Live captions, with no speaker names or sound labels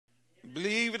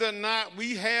Believe it or not,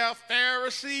 we have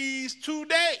Pharisees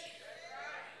today.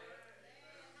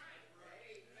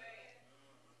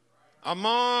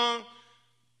 Among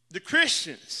the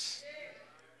Christians.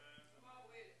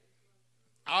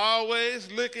 Always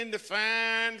looking to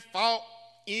find fault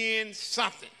in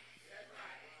something.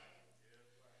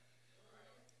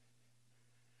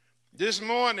 This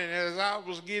morning, as I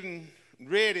was getting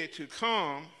ready to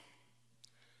come,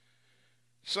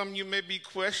 some of you may be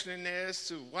questioning as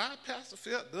to why Pastor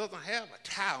Philip doesn't have a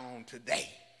tie on today.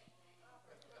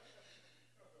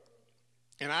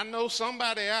 And I know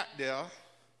somebody out there,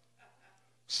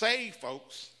 saved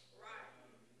folks,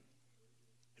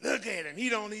 look at him, he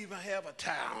don't even have a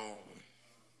tie on.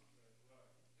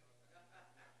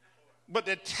 But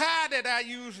the tie that I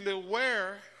usually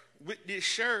wear with this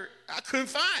shirt, I couldn't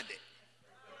find it.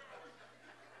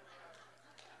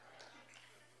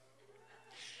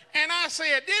 And I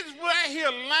said, this right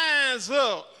here lines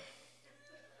up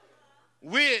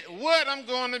with what I'm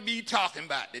going to be talking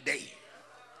about today.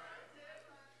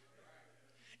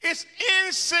 It's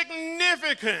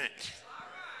insignificant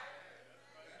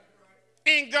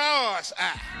in God's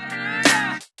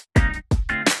eye.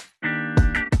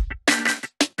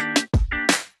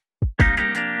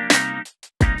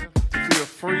 Feel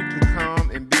free to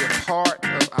come and be a part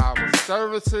of our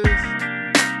services.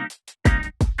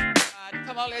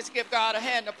 Come on, let's give God a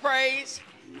hand of praise.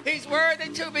 He's worthy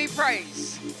to be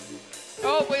praised.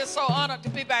 Oh, we're so honored to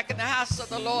be back in the house of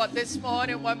the Lord this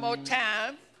morning one more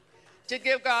time to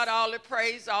give God all the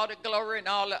praise, all the glory, and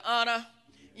all the honor.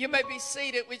 You may be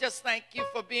seated. We just thank you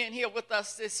for being here with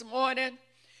us this morning.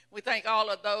 We thank all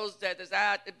of those that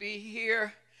desired to be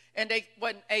here and they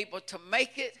wasn't able to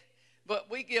make it. But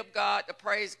we give God the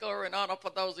praise, glory, and honor for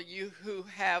those of you who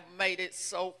have made it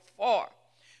so far.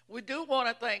 We do want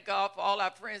to thank God for all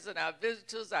our friends and our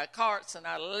visitors, our carts and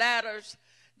our ladders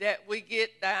that we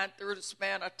get down through the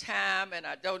span of time, and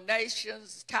our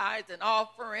donations, tithes, and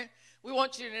offering. We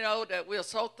want you to know that we're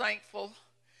so thankful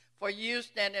for you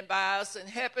standing by us and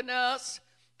helping us,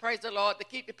 praise the Lord, to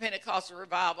keep the Pentecostal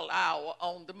Revival Hour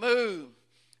on the move,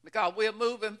 because we're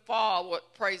moving forward,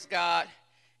 praise God,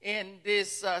 in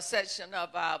this section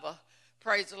of our,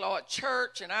 praise the Lord,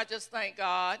 church. And I just thank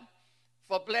God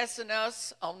for blessing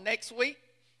us on next week.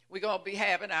 We're going to be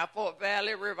having our Fort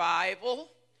Valley Revival.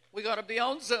 We're going to be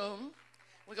on Zoom.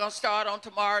 We're going to start on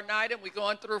tomorrow night, and we're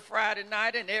going through Friday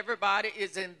night, and everybody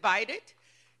is invited.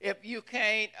 If you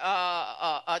can't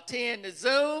attend the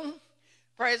Zoom,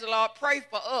 praise the Lord, pray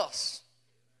for us,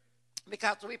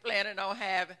 because we're planning on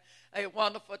having a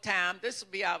wonderful time. This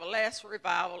will be our last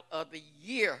revival of the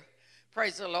year,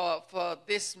 praise the Lord, for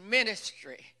this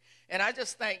ministry. And I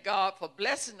just thank God for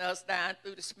blessing us down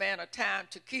through the span of time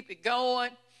to keep it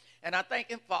going. And I thank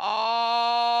him for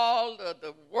all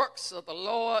the works of the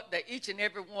Lord that each and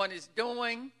every one is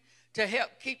doing to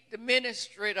help keep the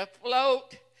ministry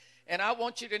afloat. And I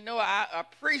want you to know I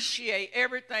appreciate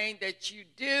everything that you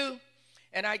do.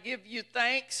 And I give you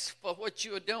thanks for what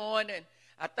you're doing. And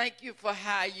I thank you for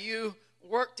how you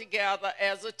work together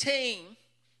as a team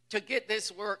to get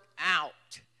this work out.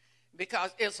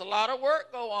 Because it's a lot of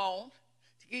work go on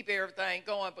to keep everything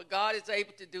going. But God is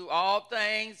able to do all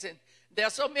things. And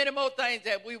there's so many more things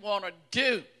that we want to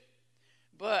do.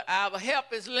 But our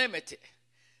help is limited.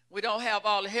 We don't have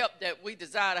all the help that we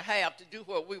desire to have to do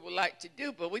what we would like to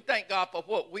do. But we thank God for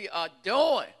what we are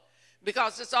doing,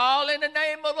 because it's all in the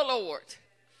name of the Lord.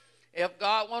 If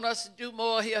God wants us to do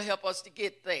more, he'll help us to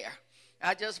get there.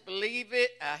 I just believe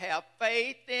it. I have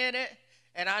faith in it.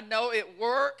 And I know it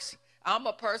works. I'm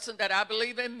a person that I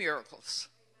believe in miracles.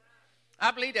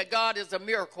 I believe that God is a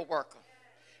miracle worker.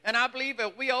 And I believe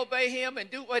if we obey him and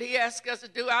do what he asks us to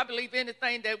do, I believe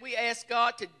anything that we ask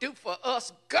God to do for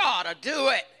us, God will do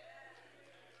it.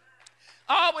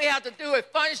 All we have to do is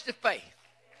furnish the faith.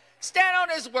 Stand on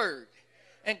his word.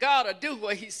 And God will do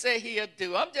what he said he'll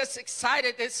do. I'm just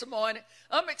excited this morning.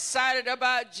 I'm excited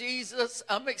about Jesus.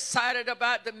 I'm excited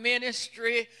about the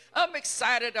ministry. I'm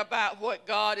excited about what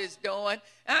God is doing.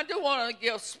 And I do want to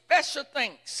give special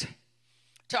thanks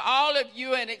to all of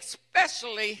you, and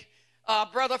especially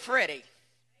Brother Freddie,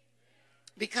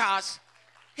 because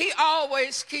he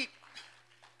always keeps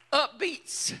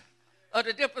upbeats of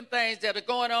the different things that are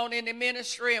going on in the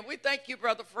ministry. And we thank you,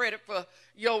 Brother Freddie, for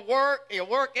your work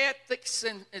ethics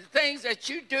and things that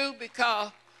you do,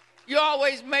 because you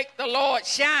always make the Lord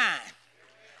shine.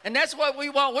 And that's what we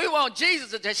want. We want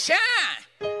Jesus to shine.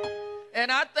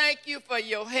 And I thank you for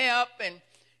your help. And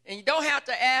you don't have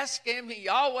to ask him. He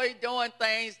always doing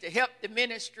things to help the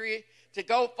ministry to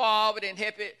go forward and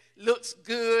help it looks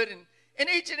good. and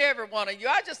each and every one of you.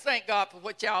 I just thank God for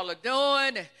what y'all are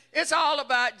doing. It's all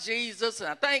about Jesus, and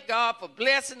I thank God for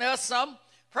blessing us. Some,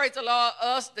 praise the Lord,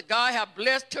 us, the God have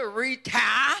blessed to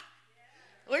retire.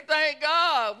 We thank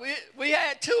God. We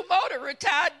had 2 more to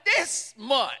retire this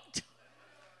month.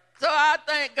 So I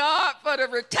thank God for the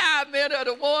retirement of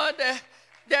the one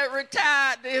that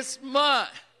retired this month.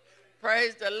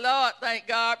 Praise the Lord. Thank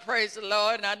God. Praise the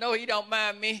Lord. And I know he don't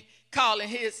mind me calling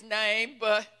his name,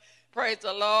 but praise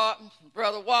the Lord.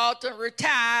 Brother Walton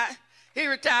retired. He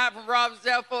retired from Roberts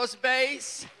Air Force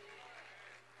Base.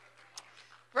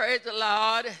 Praise the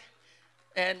Lord.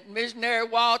 And Missionary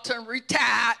Walton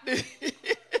retired.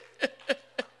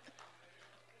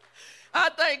 I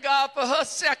thank God for her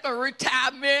second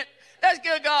retirement. Let's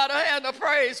give God a hand of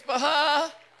praise for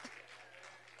her.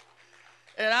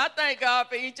 And I thank God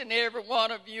for each and every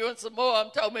one of you. And some more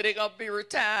of them told me they're going to be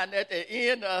retiring at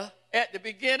the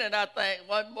beginning, I think.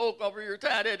 One more going to be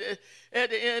retired at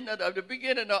the end of the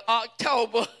beginning of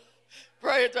October.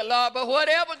 Praise the Lord. But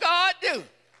whatever God do,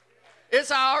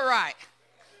 it's all right.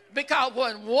 Because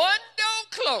when one door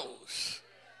closes,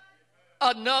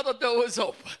 another door is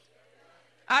open.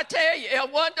 I tell you,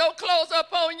 if one door closes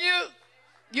up on you,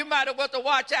 you might have to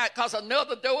watch out because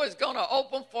another door is going to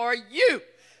open for you.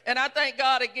 And I thank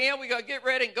God again. We're going to get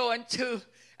ready and go into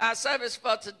our service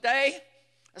for today.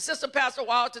 Assistant Pastor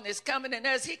Walton is coming, and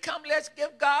as he comes, let's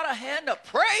give God a hand of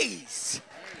praise.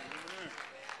 Amen.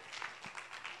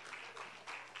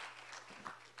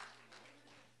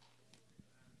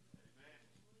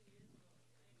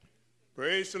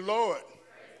 Praise the Lord.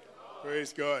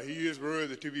 Praise God. He is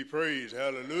worthy to be praised.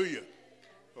 Hallelujah.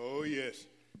 Oh, yes.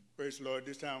 Praise the Lord.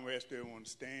 This time we ask everyone to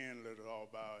stand. Let us all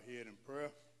bow our head in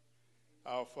prayer.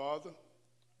 Our Father,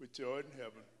 which art in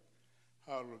heaven,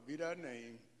 hallowed be thy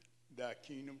name. Thy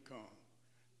kingdom come.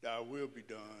 Thy will be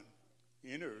done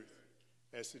in earth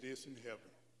as it is in heaven.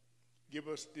 Give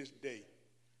us this day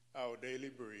our daily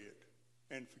bread,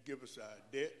 and forgive us our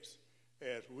debts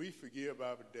as we forgive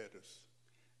our debtors.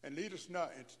 And lead us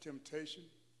not into temptation,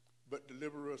 but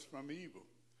deliver us from evil.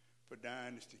 For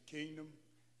thine is the kingdom,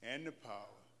 and the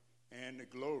power, and the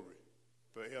glory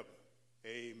forever.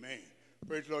 Amen.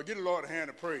 Praise the Lord. Give the Lord a hand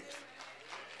of praise.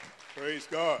 Praise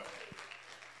God.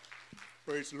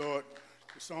 Praise the Lord.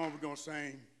 The song we're going to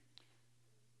sing,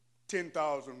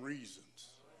 10,000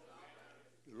 Reasons.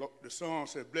 The song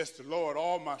said, bless the Lord,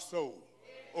 all my soul,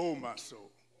 oh my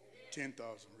soul.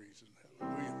 10,000 reasons.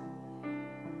 Hallelujah.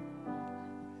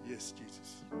 Yes,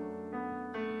 Jesus.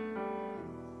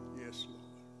 Yes, Lord.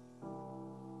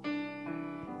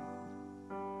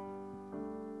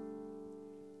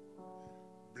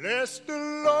 Bless the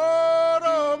Lord,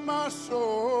 oh my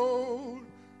soul,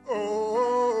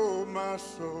 oh my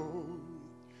soul.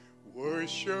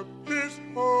 Worship his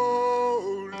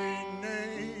holy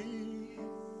name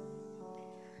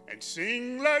and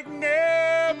sing like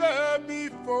never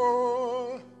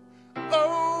before.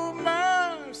 Oh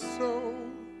my soul,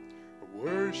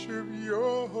 worship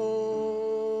your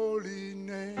holy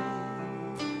name.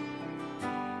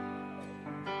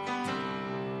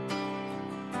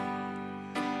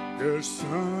 The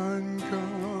sun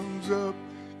comes up,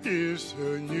 it's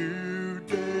a new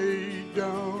day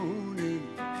dawning.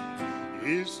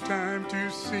 It's time to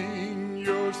sing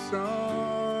your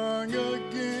song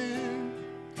again.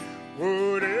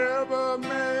 Whatever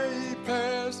may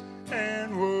pass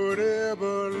and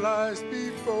whatever lies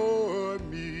before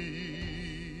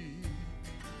me,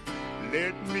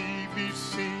 let me be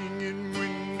singing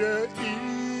when the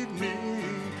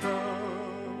evening comes.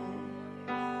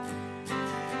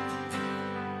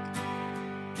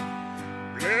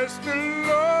 Bless the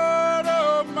Lord,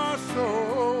 oh my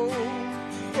soul,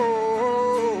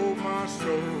 oh my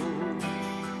soul.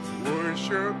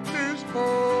 Worship his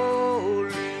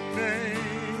holy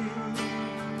name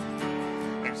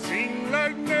and sing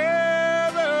like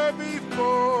never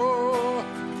before.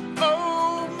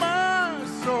 Oh my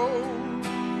soul,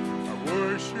 I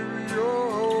worship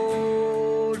your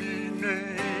holy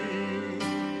name.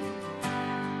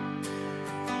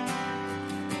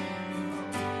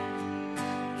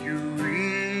 You're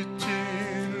rich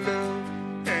in love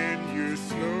and you're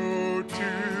slow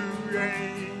to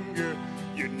anger.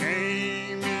 Your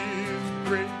name is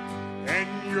great and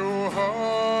your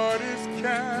heart is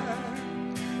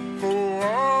kind. For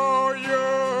all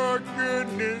your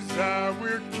goodness I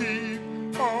will keep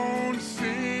on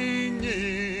singing.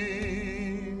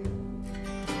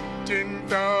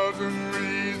 10,000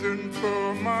 reasons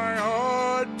for my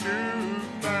heart to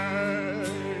find.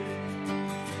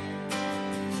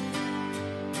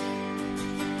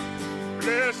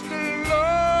 Bless the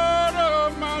Lord, oh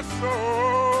my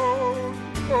soul,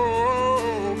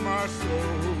 oh my soul.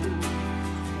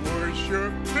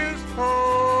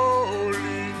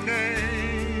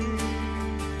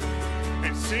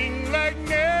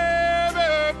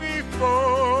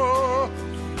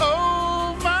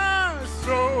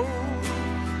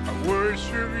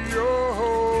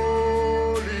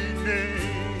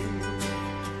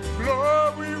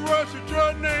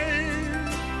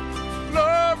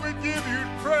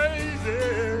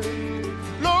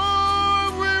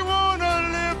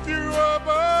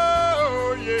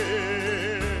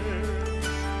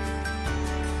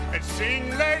 sing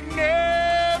like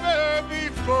never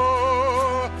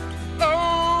before.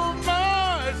 Oh,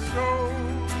 my soul,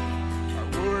 I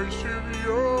worship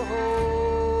your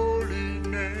holy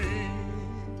name.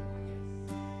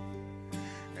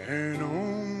 And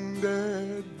on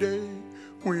that day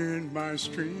when my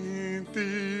strength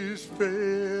is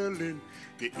failing,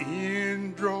 the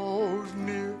end draws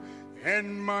near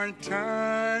and my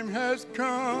time has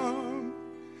come,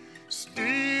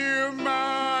 still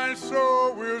my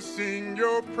soul will sing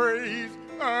your praise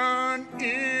unending.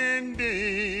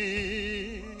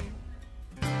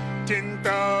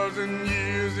 10,000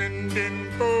 years and then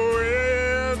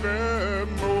forevermore,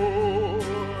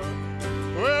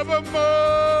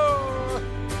 forevermore.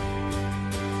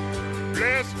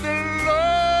 Bless the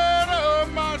Lord, oh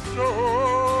my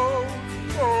soul,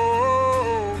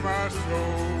 oh my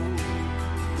soul.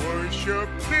 Worship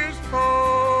His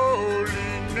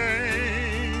holy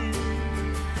name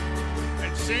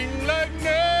and sing like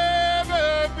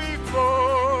never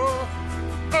before.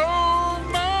 Oh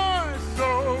my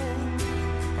soul,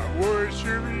 I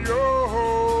worship your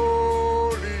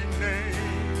holy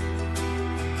name.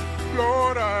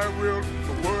 Lord, I will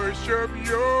worship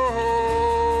your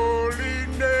holy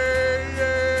name.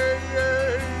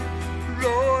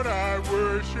 Lord, I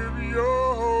worship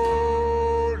your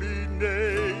holy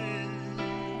name.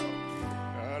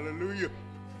 Hallelujah.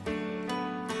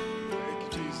 Thank you,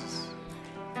 Jesus.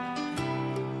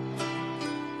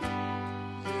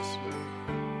 Yes, Lord.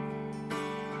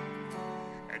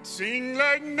 And sing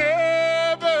like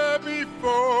never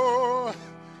before.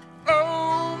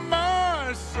 Oh,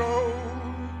 my soul,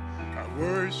 I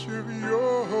worship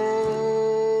your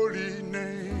holy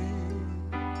name.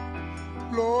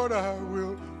 Lord, I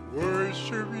will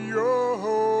worship your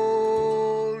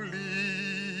holy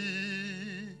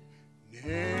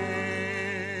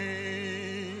name.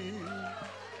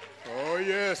 Oh,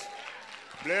 yes.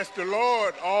 Bless the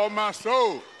Lord, all my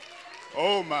soul.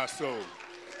 Oh, my soul.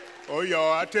 Oh,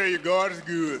 y'all, I tell you, God is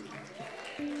good.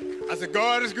 I said,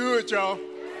 God is good, y'all.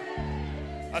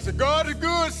 I said, God is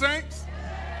good, saints.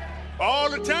 All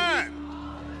the time.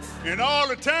 And all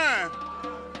the time,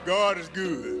 God is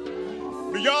good.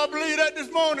 Do y'all believe that this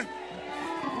morning?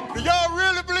 Do y'all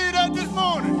really believe that this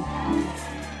morning?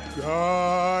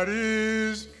 God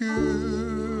is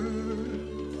good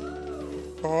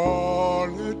all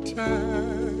the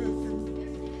time.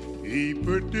 He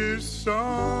put this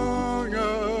song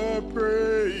of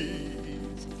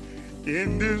praise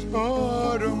in this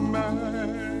heart of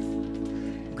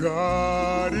mine.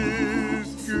 God is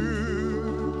good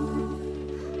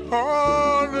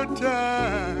all the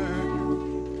time.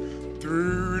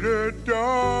 Through the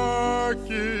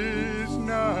darkest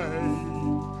night,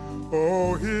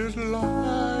 oh, His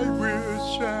light will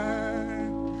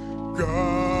shine.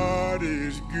 God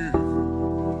is good.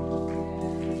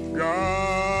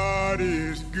 God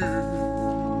is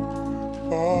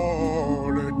good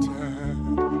all the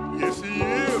time. Yes, He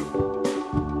is.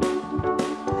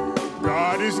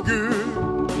 God is good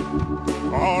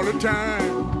all the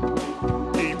time.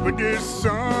 He put this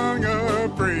song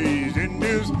of praise in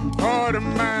this heart of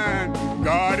mine.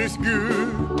 God is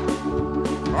good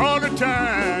all the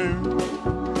time.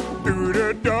 Through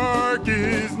the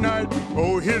darkest night,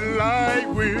 oh, His light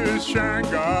will shine.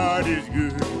 God is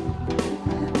good.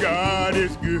 God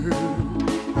is good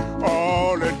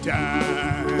all the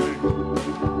time.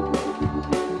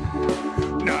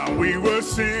 Now we were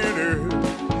sinners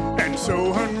and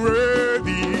so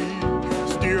unworthy,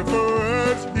 still for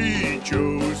us He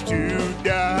chose to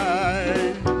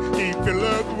die. He filled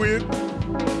us with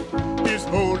His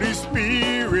Holy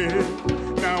Spirit.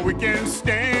 Now we can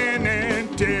stand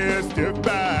and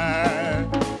testify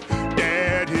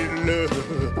that His love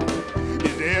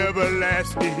is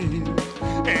everlasting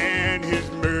and His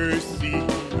mercy,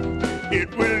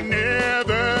 it will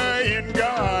never end.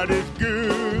 God is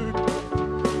good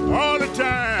all the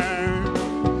time.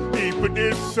 He put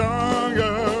this song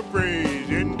of praise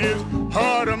in this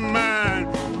heart of mine.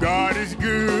 God is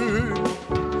good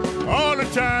all the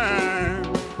time.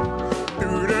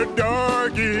 Through the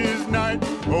darkest night,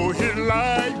 oh, His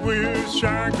light will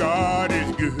shine. God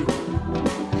is good.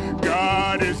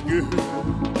 God is good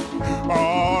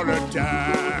all the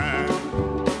time.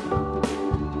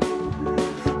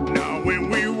 Now when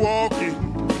we walking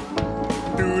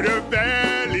through the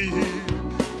valley,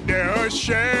 there are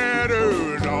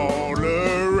shadows all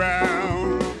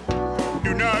around.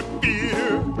 Do not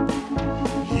fear,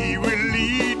 He will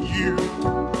lead you.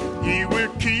 He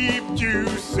will keep you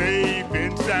safe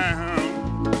and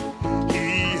sound.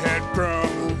 He had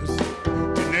promised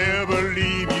to never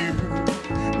leave you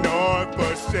nor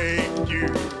forsake you,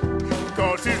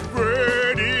 'cause His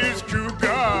word is true.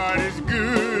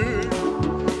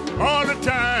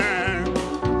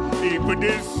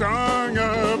 song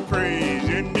of praise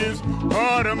in this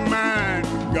heart of mine.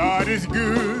 God is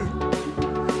good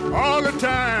all the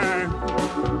time.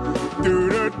 Through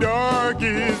the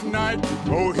darkest night,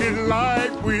 oh, his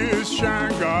light will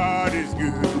shine. God is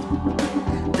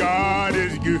good. God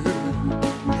is good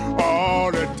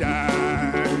all the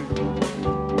time.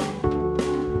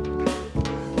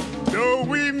 Though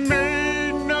we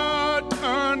may not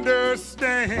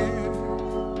understand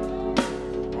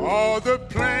all the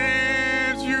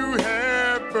plans you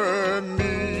have for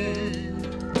me,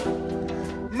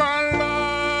 my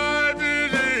life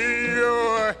is in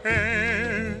your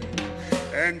hand,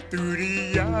 and through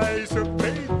the eyes of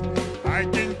faith I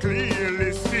can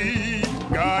clearly see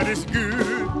God is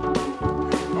good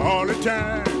all the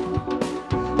time.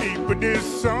 He put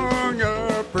this song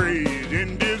of praise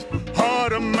in this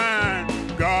heart of mine.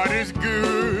 God is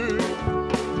good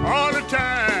all the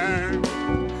time.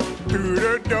 Through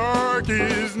the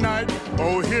darkest night,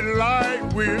 oh, his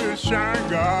light will shine.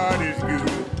 God is good.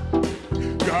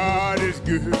 God is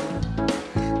good.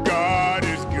 God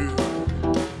is good.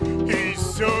 He's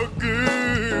so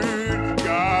good.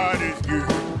 God is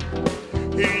good.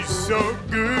 He's so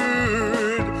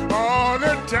good all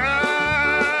the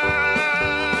time.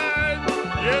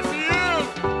 Yes, he is.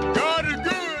 God is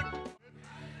good.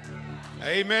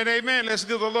 Amen, amen. Let's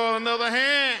give the Lord another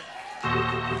hand.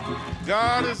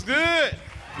 God is good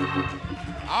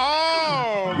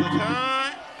all the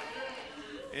time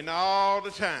and all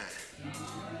the time.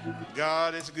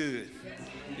 God is good.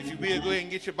 If you will, go ahead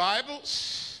and get your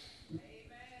Bibles.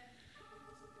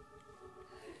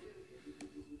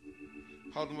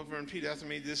 Hold them up and repeat after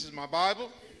me. This is my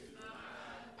Bible.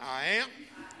 I am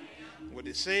what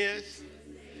it says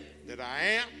that I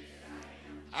am.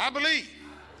 I believe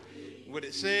what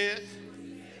it says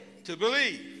to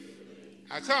believe.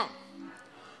 I come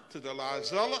to the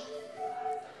Lizella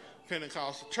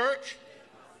Pentecostal Church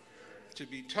to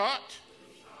be taught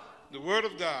the Word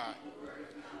of God.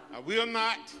 I will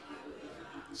not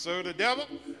serve the devil.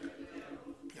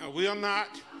 I will not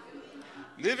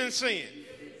live in sin.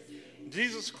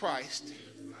 Jesus Christ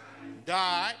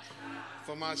died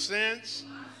for my sins,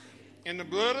 and the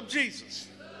blood of Jesus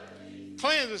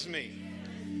cleanses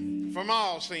me from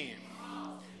all sin.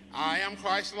 I am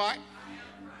Christ-like.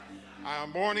 I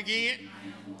am born again.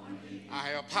 I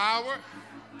have power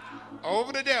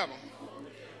over the devil.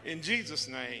 In Jesus'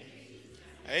 name,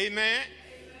 amen,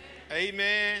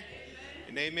 amen,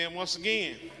 and amen once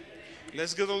again.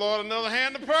 Let's give the Lord another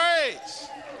hand of praise.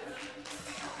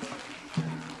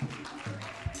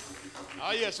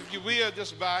 Oh, yes, if you will,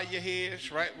 just bow your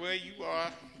heads right where you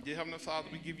are. Dear Heavenly Father,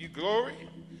 we give you glory,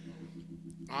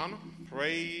 honor,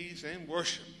 praise, and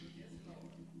worship.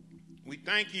 We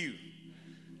thank you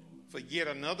for yet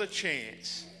another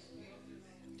chance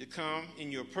to come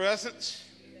in your presence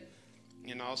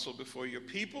and also before your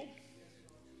people.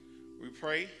 We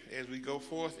pray as we go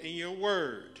forth in your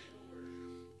word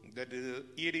that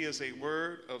it is a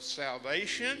word of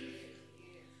salvation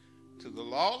to the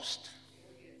lost,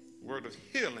 word of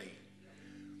healing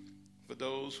for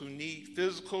those who need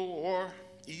physical or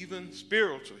even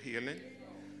spiritual healing.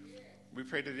 We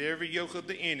pray that every yoke of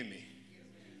the enemy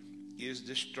is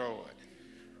destroyed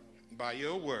by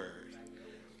your word.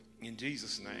 In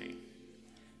Jesus' name,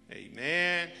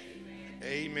 amen,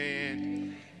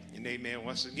 amen, and amen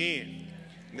once again.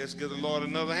 Let's give the Lord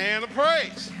another hand of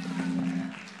praise.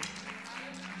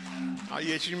 Oh,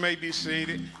 yes, you may be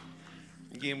seated.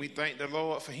 Again, we thank the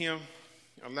Lord for him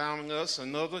allowing us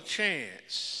another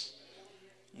chance,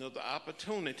 another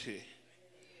opportunity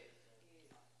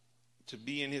to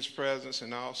be in his presence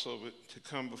and also to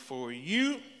come before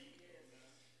you.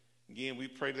 Again, we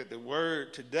pray that the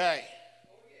word today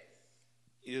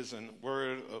is a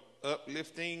word of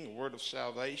uplifting, a word of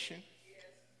salvation,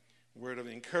 a word of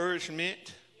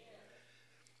encouragement,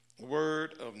 a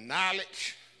word of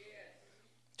knowledge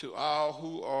to all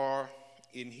who are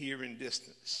in hearing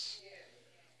distance.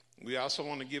 We also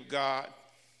want to give God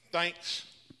thanks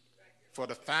for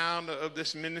the founder of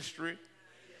this ministry,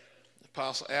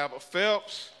 Apostle Albert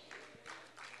Phelps.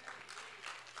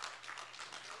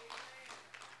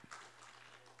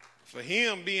 For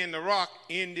him being the rock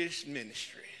in this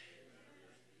ministry.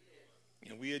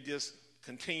 And we are just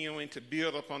continuing to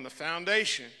build upon the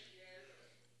foundation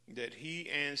that he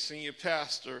and senior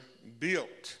pastor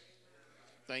built.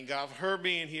 Thank God for her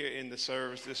being here in the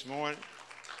service this morning.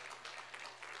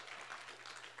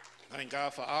 Thank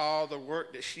God for all the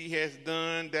work that she has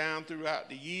done down throughout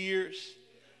the years.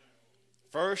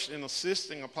 First in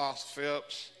assisting Apostle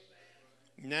Phelps,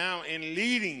 now in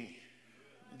leading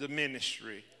the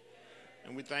ministry.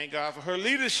 And we thank God for her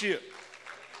leadership.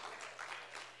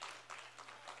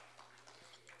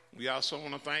 We also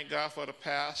want to thank God for the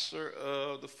pastor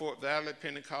of the Fort Valley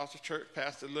Pentecostal Church,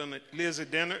 Pastor Lizzie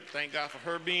Dennert. Thank God for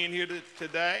her being here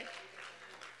today.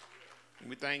 And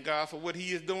we thank God for what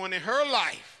he is doing in her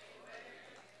life,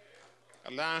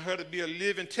 allowing her to be a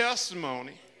living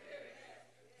testimony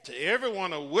to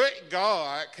everyone of what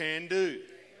God can do,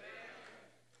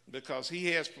 because he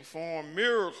has performed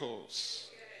miracles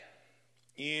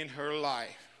in her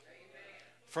life.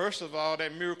 First of all,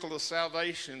 that miracle of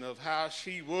salvation, of how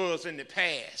she was in the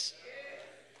past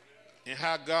and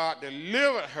how God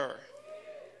delivered her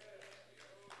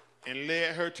and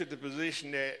led her to the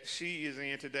position that she is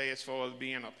in today as far as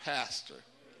being a pastor.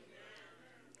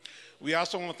 We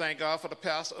also want to thank God for the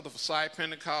pastor of the Forsyth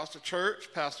Pentecostal Church,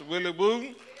 Pastor Willie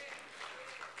Wooten.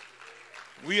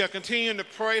 We are continuing to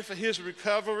pray for his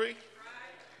recovery,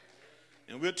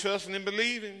 and we're trusting and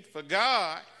believing for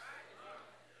God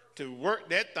to work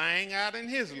that thing out in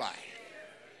his life.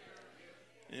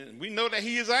 And we know that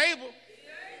he is able.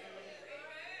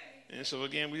 And so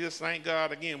again, we just thank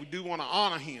God again. We do want to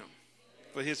honor him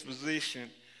for his position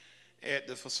at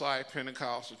the Forsyth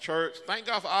Pentecostal Church. Thank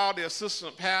God for all the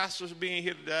assistant pastors being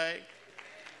here today.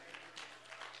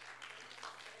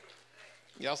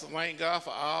 We also thank God for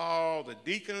all the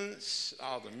deacons,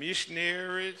 all the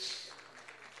missionaries,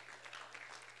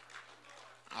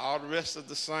 all the rest of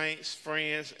the saints,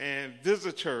 friends, and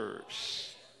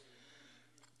visitors.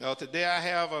 Now, today I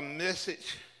have a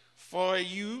message for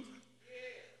you.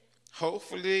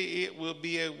 Hopefully it will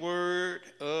be a word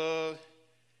of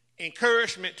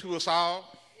encouragement to us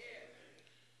all,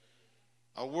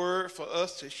 a word for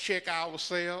us to check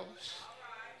ourselves,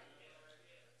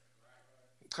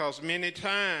 because many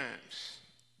times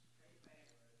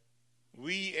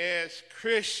we as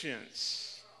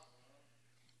Christians,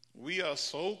 we are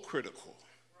so critical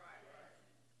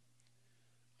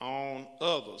on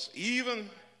others, even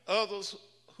others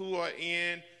who are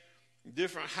in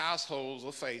different households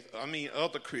of faith,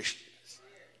 other Christians.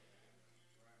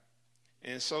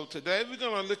 And so today we're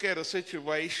going to look at a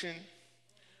situation.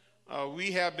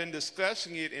 We have been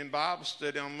discussing it in Bible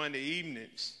study on Monday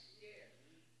evenings.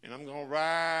 And I'm going to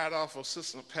ride off of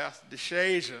Assistant Pastor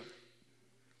DeShazer,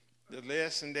 the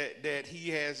lesson that he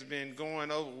has been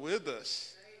going over with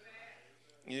us.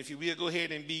 And if you will, go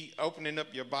ahead and be opening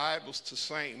up your Bibles to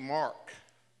St. Mark,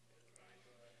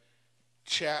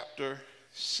 chapter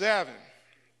 7.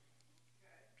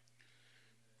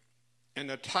 And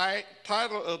the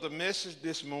title of the message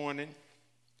this morning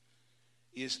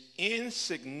is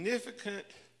Insignificant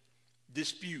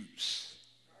Disputes.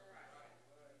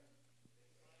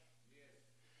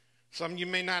 Some of you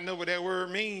may not know what that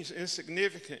word means.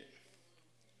 Insignificant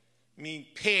means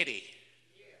petty.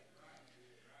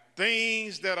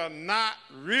 Things that are not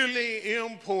really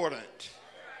important.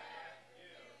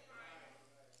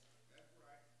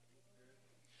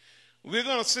 We're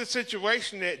going to see a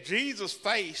situation that Jesus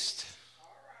faced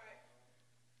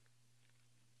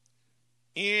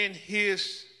in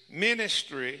his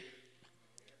ministry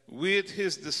with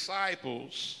his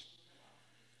disciples.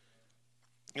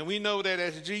 And we know that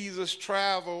as Jesus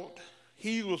traveled,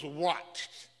 he was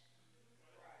watched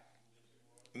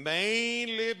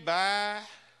mainly by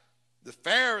the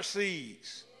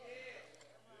Pharisees,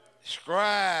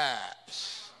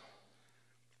 scribes,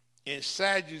 and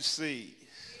Sadducees.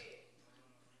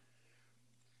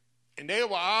 And they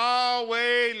were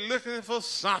always looking for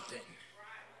something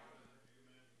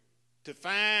to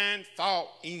find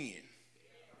fault in.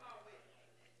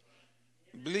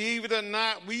 Believe it or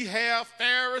not, we have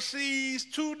Pharisees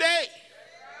today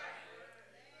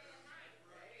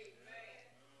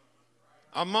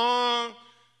among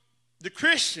the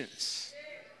Christians,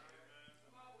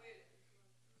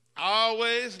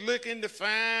 always looking to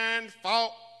find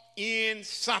fault in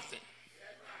something.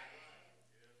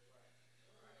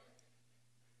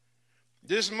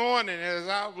 This morning, as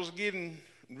I was getting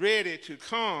ready to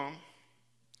come,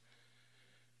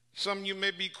 some of you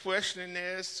may be questioning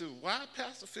as to why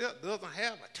Pastor Phil doesn't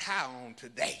have a tie on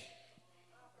today.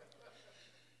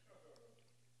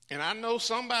 And I know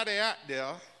somebody out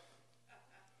there,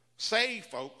 saved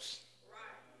folks,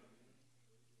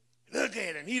 look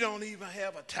at him, he don't even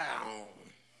have a tie on.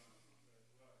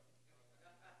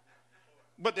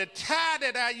 But the tie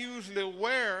that I usually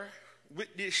wear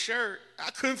with this shirt,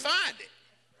 I couldn't find it.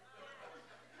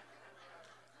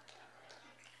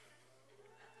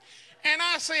 And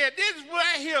I said, this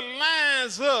right here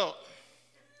lines up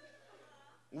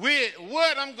with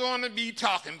what I'm going to be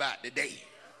talking about today.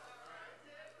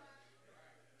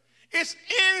 It's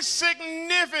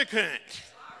insignificant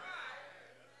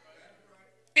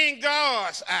in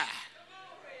God's eye.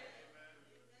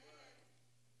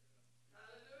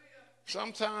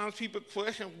 Sometimes people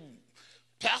question,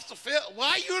 Pastor Phil,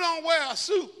 why you don't wear a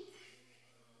suit?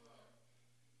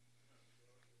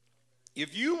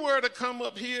 If you were to come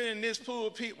up here in this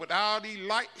pulpit with all these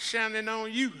lights shining on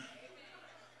you,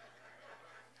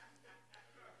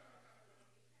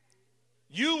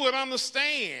 you would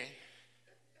understand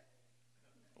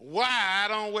why I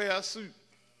don't wear a suit.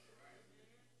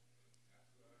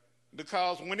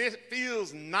 Because when it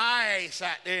feels nice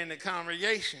out there in the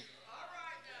congregation,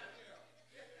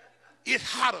 it's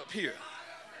hot up here.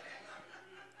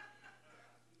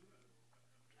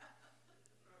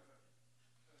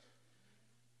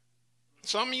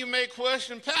 Some of you may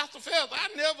question, Pastor Phelps,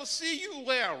 I never see you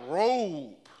wear a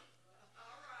robe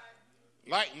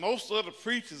like most of the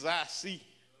preachers I see.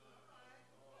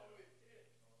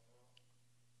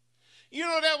 You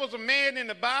know, there was a man in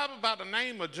the Bible by the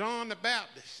name of John the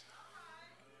Baptist.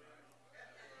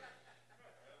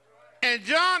 And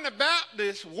John the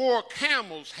Baptist wore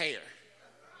camel's hair.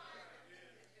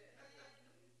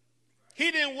 He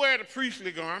didn't wear the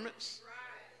priestly garments.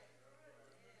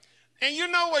 And you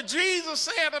know what Jesus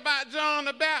said about John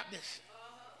the Baptist?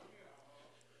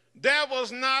 There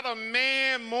was not a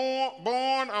man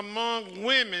born among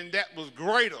women that was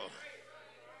greater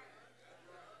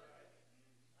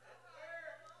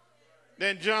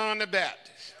than John the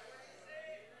Baptist.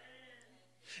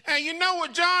 And you know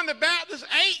what John the Baptist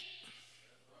ate?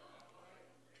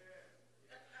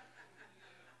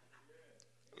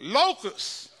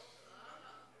 Locusts.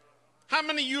 How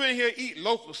many of you in here eat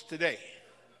locusts today?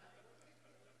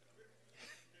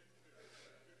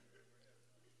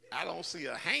 I don't see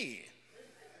a hand.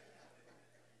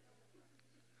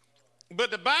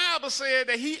 But the Bible said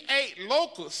that he ate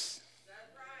locusts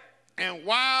and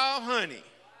wild honey.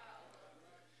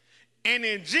 And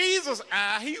in Jesus'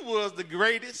 eye, he was the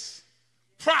greatest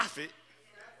prophet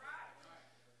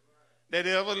that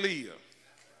ever lived.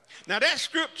 Now that's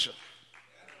scripture.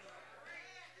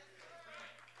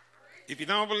 If you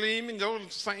don't believe me, go to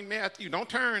St. Matthew. Don't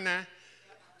turn now.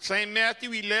 St.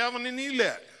 Matthew 11 and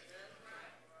 11.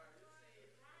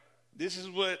 This is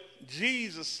what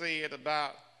Jesus said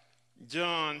about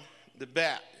John the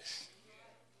Baptist.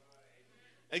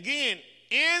 Again,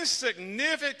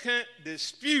 insignificant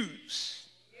disputes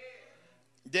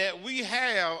that we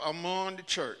have among the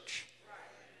church.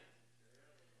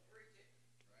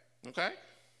 Okay?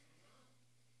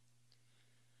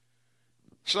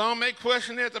 Some may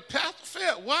question that the pastor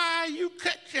said, why you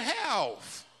cut your hair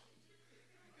off?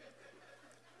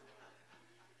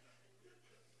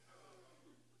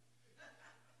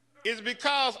 It's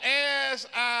because as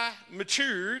I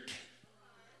matured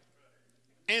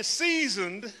and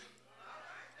seasoned,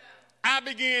 I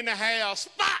began to have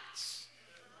spots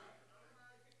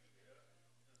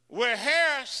where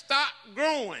hair stopped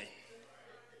growing.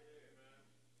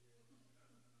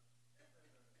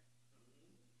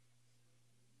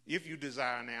 If you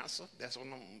desire an answer, that's what I'm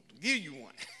going to give you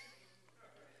one.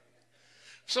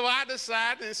 So I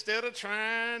decided instead of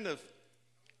trying to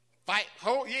fight,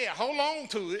 hold on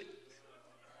to it.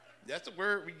 That's the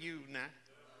word we use now.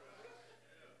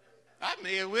 I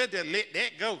may as well just let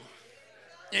that go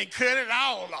and cut it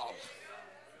all off.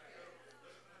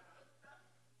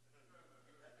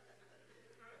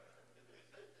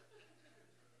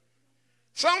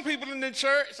 Some people in the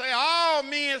church say all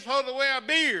men are supposed to wear a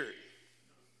beard.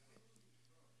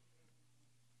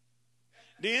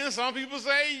 Then some people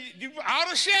say you ought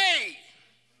to shave.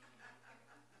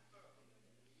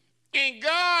 In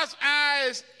God's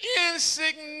eyes,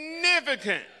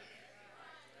 insignificant.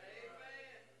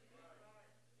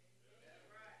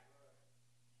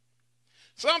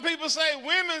 Some people say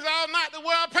women ought not to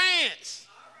wear pants.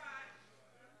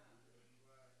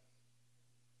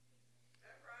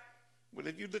 But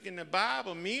if you look in the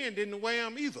Bible, men didn't wear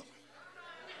them either.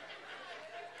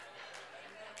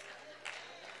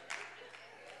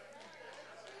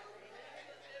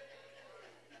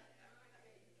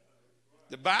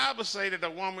 The Bible says that a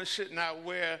woman should not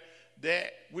wear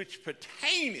that which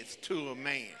pertaineth to a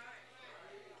man.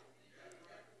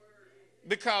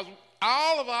 Because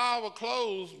all of our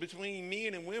clothes between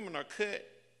men and women are cut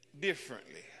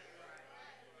differently.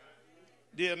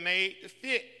 They're made to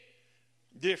fit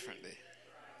differently.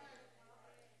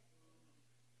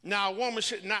 Now, a woman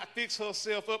should not fix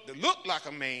herself up to look like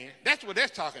a man. That's what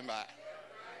that's talking about.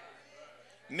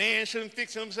 Man shouldn't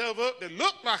fix himself up to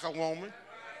look like a woman.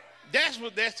 That's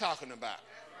what that's talking about.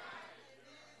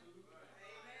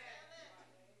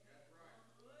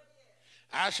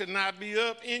 I should not be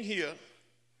up in here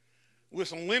with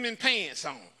some women pants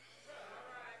on.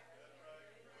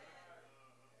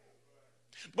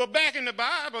 But back in the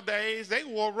Bible days, they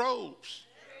wore robes.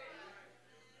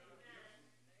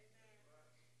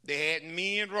 They had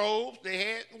men robes. They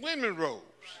had women robes.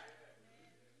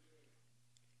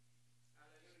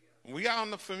 We all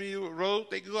know familiar with robes.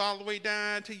 They go all the way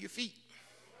down to your feet.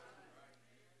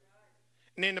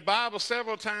 And in the Bible,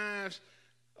 several times,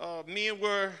 men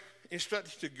were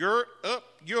instructed to gird up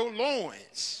your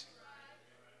loins.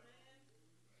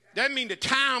 That means to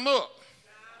tie them up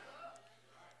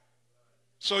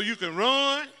so you can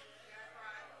run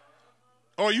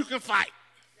or you can fight.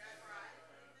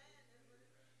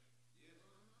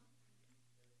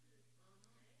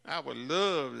 I would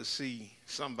love to see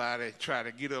somebody try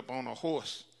to get up on a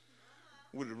horse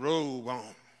with a robe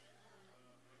on.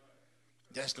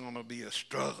 That's going to be a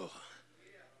struggle.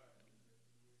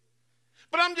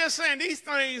 But I'm just saying these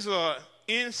things are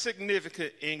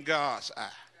insignificant in God's eye.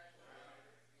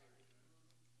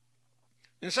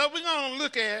 And so we're going to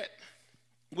look at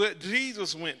what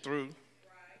Jesus went through.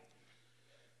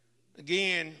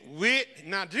 Again,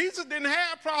 now Jesus didn't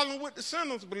have a problem with the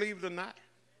sinners, believe it or not.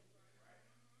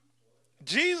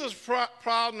 Jesus'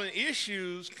 problem and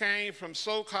issues came from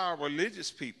so-called religious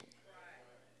people.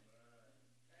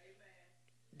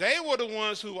 They were the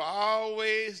ones who were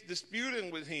always disputing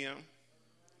with him,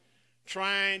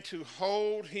 trying to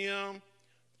hold him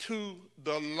to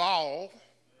the law,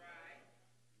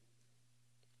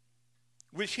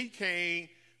 which he came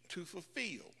to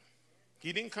fulfill.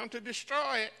 He didn't come to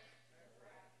destroy it,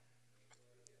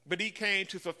 but he came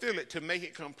to fulfill it, to make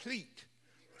it complete,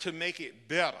 to make it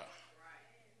better.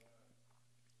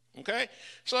 Okay?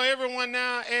 So everyone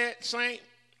now at St.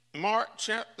 Mark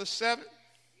chapter 7.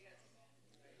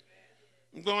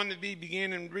 I'm going to be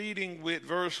beginning reading with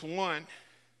verse 1.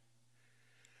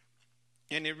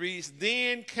 And it reads,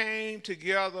 Then came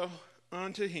together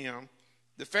unto him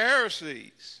the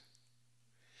Pharisees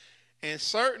and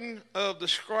certain of the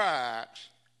scribes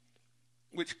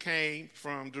which came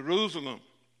from Jerusalem.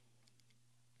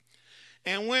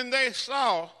 And when they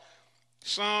saw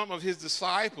some of his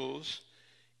disciples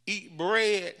eat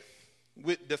bread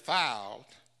with defiled,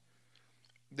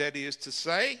 that is to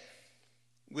say,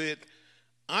 with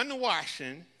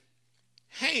unwashen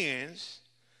hands,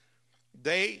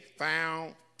 they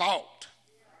found fault.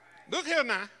 Look here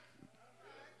now.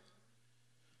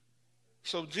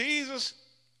 So Jesus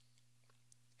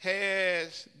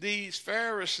has these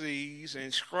Pharisees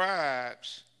and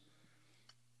scribes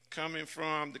coming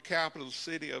from the capital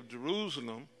city of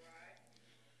Jerusalem.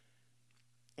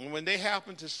 And when they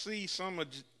happen to see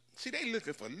they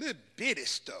looking for little bitty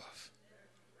stuff.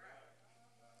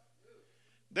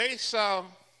 They saw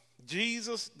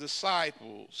Jesus'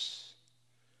 disciples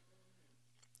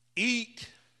eat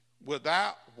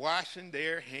without washing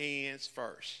their hands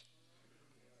first.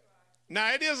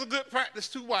 Now, it is a good practice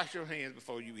to wash your hands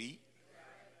before you eat.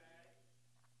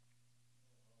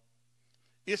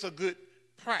 It's a good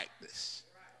practice.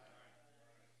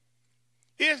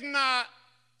 It's not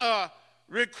a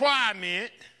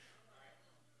requirement,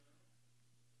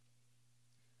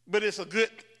 but it's a good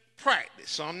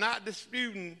practice. So I'm not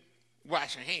disputing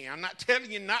washing hands. I'm not telling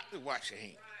you not to wash your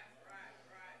hands.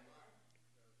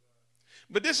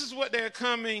 But this is what they're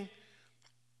coming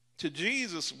to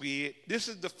Jesus with. This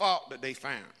is the fault that they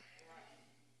found.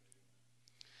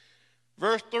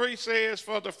 Verse 3 says,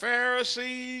 For the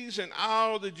Pharisees and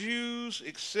all the Jews,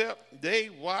 except they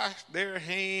wash their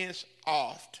hands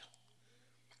oft,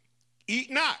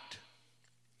 eat not,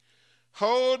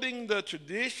 holding the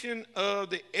tradition of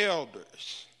the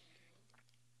elders.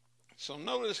 So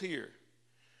notice here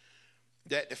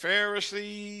that the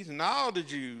Pharisees and all the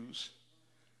Jews,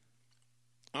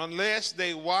 unless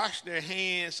they wash their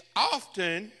hands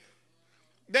often,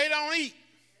 they don't eat.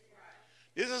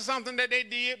 This is something that they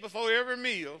did before every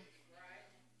meal.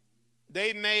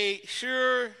 They made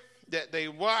sure that they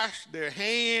washed their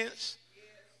hands.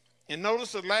 And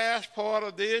notice the last part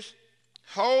of this,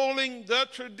 holding the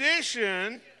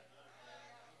tradition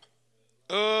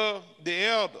of the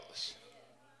elders.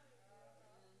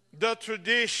 The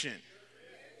tradition.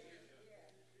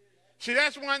 See,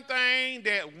 that's one thing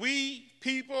that we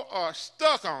people are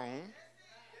stuck on,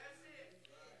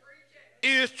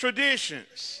 is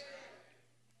traditions.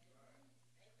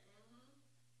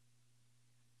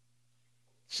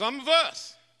 Some of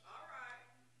us,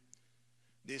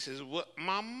 this is what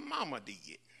my mama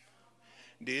did.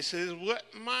 This is what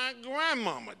my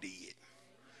grandmama did.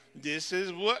 This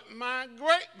is what my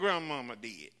great-grandmama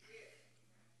did.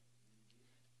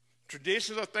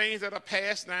 Traditions are things that are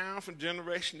passed down from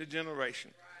generation to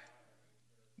generation.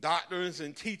 Doctrines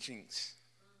and teachings.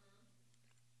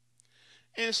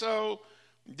 And so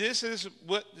this is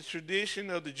what the tradition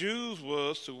of the Jews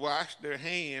was, to wash their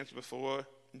hands before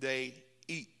they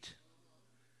eat.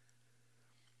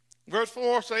 Verse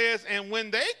 4 says, and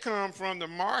when they come from the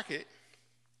market,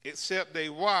 except they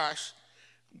wash,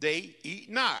 they eat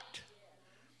not.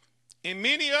 And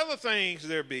many other things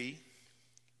there be,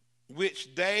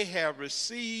 which they have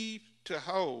received to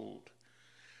hold,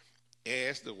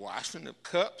 as the washing of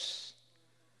cups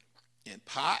and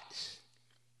pots,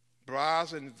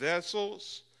 brazen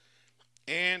vessels,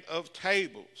 and of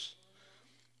tables.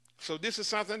 So this is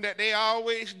something that they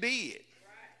always did.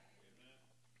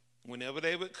 Whenever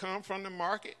they would come from the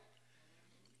market,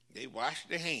 they wash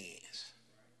their hands.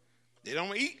 They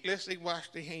don't eat unless they wash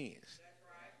their hands.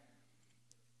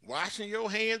 Washing your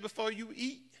hands before you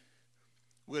eat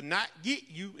will not get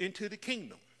you into the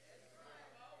kingdom.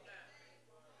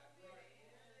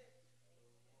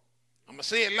 I'm going to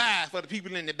say it live for the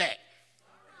people in the back.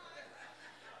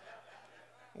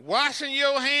 Washing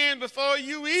your hands before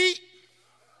you eat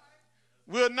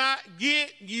will not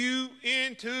get you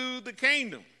into the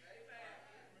kingdom.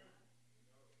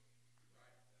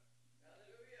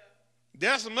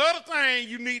 There's some other thing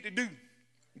you need to do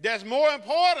that's more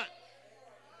important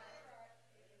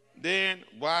than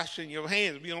washing your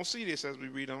hands. We don't see this as we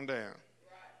read on down.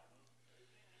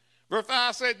 Verse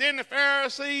 5 said, then the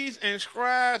Pharisees and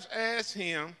scribes asked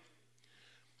him,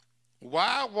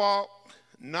 why walk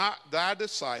not thy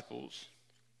disciples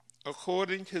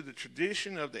according to the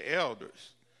tradition of the elders,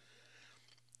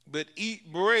 but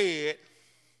eat bread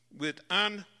with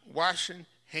unwashed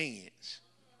hands?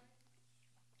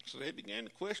 So they began to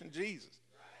question Jesus.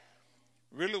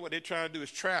 Really what they're trying to do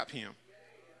is trap him.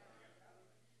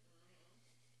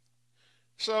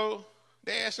 So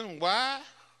they asked him, why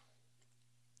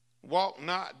walk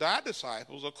not thy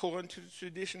disciples according to the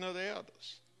tradition of the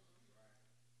elders?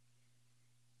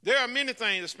 There are many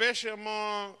things, especially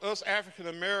among us African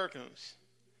Americans,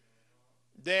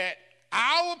 that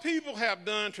our people have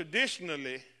done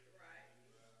traditionally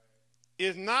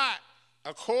is not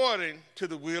according to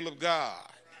the will of God.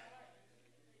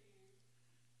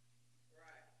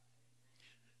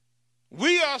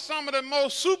 We are some of the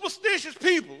most superstitious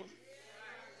people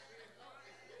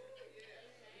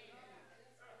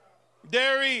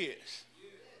there is.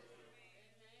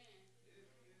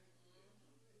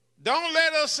 Don't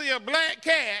let us see a black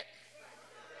cat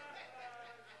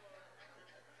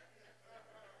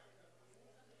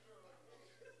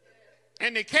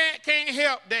and the cat can't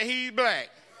help that he's black.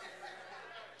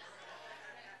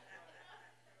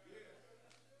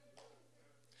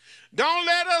 Don't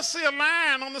let us see a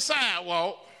lion on the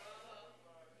sidewalk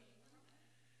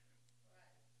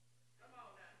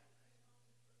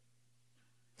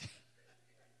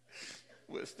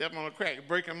we'll step on a crack,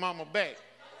 breaking mama back.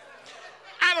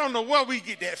 I don't know where we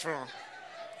get that from.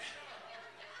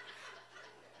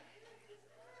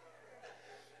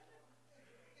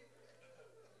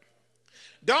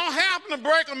 Don't happen to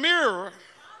break a mirror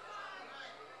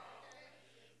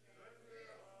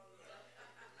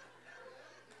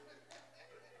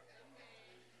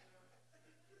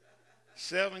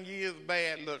 .7 years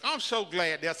bad luck. I'm so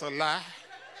glad that's a lie.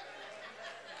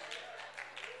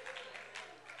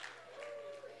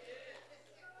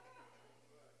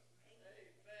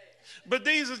 But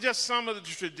these are just some of the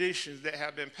traditions that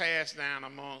have been passed down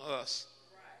among us.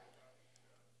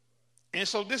 And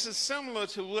so this is similar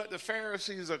to what the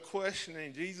Pharisees are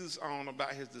questioning Jesus on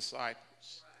about his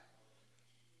disciples,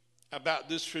 about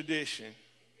this tradition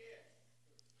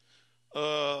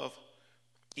of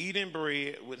eating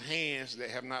bread with hands that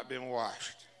have not been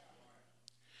washed.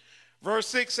 Verse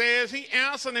 6 says, he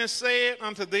answered and said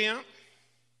unto them,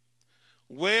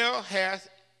 well hath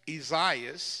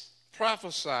Isaiah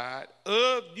prophesied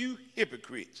of you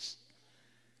hypocrites,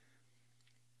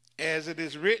 as it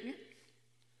is written,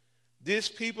 this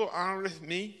people honoreth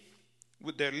me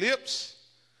with their lips,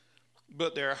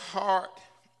 but their heart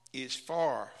is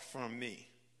far from me.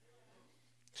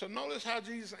 So notice how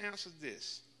Jesus answers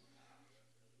this.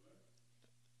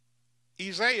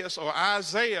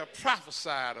 Isaiah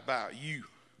prophesied about you.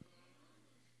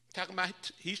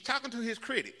 He's talking to his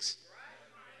critics,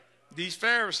 these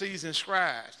Pharisees and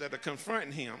scribes that are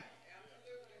confronting him.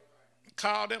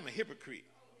 Call them a hypocrite.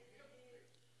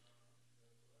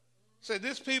 Said,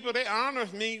 this people, they honor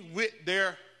me with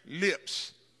their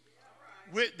lips,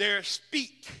 with their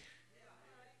speak,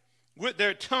 with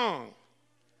their tongue,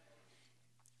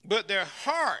 but their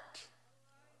heart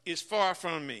is far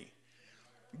from me.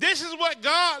 This is what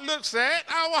God looks at,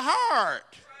 our heart.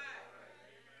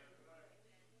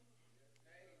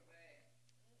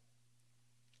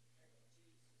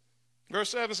 Verse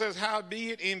 7 says,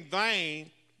 howbeit in vain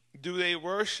do they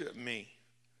worship me,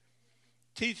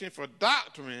 teaching for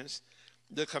doctrines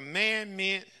the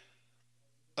commandment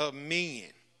of men.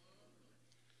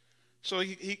 So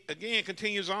he again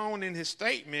continues on in his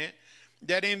statement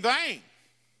that in vain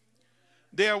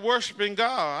they're worshiping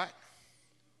God.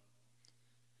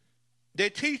 They're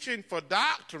teaching for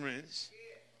doctrines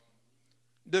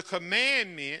the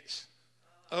commandments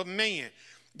of men.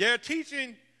 They're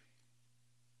teaching,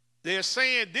 they're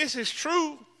saying this is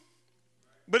true,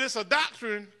 but it's a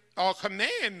doctrine or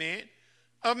commandment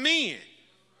of men.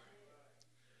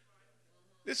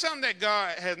 It's something that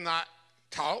God has not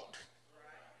taught.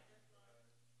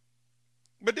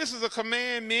 But this is a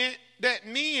commandment that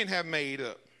men have made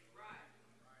up.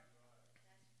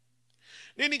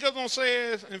 Then he goes on and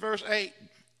says in verse 8,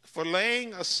 for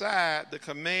laying aside the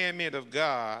commandment of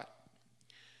God,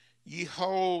 ye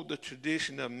hold the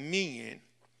tradition of men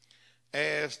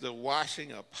as the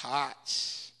washing of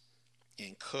pots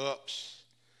and cups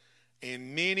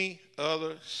and many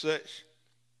other such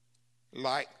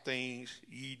like things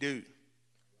ye do.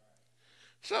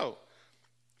 So,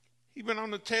 he went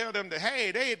on to tell them that,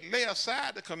 hey, they'd lay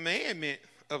aside the commandment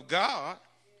of God.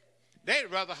 They'd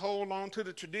rather hold on to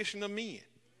the tradition of men.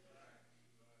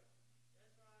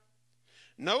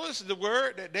 Notice the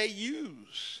word that they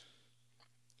use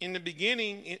in the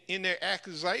beginning in their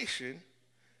accusation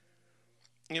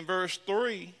in verse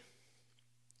 3.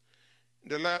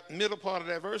 The middle part of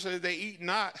that verse says they eat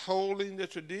not, holding the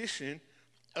tradition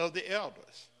of the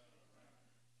elders.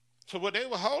 So what they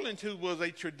were holding to was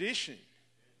a tradition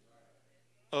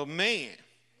of man.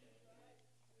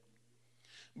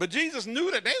 But Jesus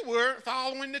knew that they weren't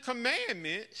following the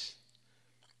commandments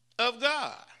of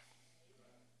God.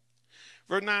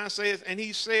 Verse 9 says, and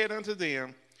he said unto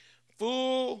them,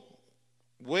 full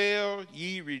well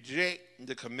ye reject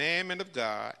the commandment of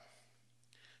God,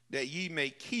 that ye may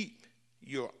keep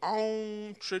your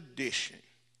own tradition.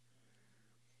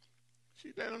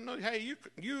 She let them know, hey,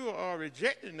 you are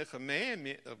rejecting the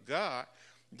commandment of God.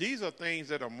 These are things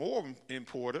that are more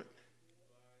important,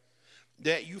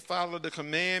 that you follow the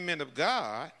commandment of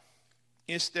God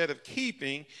instead of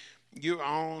keeping your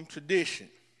own tradition.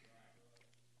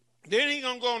 Then he's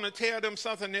going to go on and tell them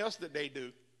something else that they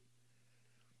do,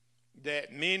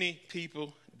 that many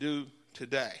people do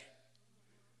today.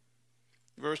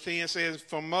 Verse 10 says,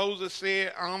 for Moses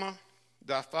said, honor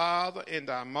thy father and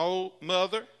thy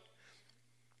mother,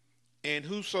 and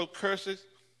whoso curseth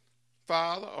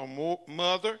father or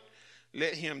mother,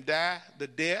 let him die the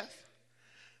death.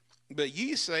 But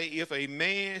ye say, if a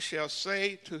man shall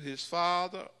say to his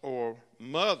father or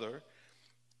mother,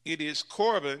 it is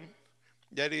Corban,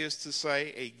 that is to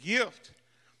say, a gift,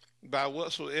 by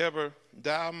whatsoever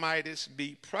thou mightest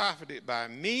be profited by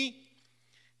me,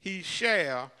 he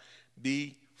shall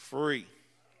be free.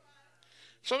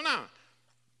 So now,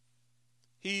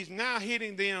 he's now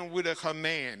hitting them with a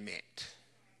commandment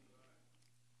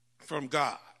from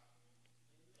God.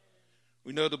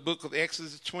 We know the book of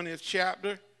Exodus, 20th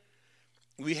chapter.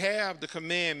 We have the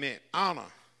commandment,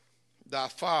 honor thy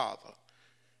father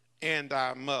and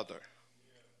thy mother.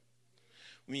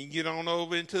 When you get on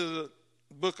over into the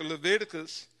book of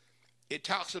Leviticus, it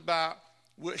talks about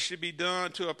what should be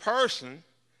done to a person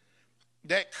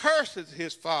that curses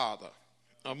his father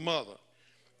or mother.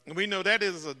 And we know that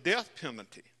is a death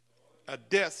penalty, a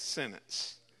death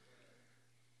sentence.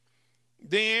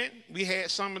 Then we had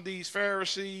some of these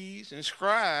Pharisees and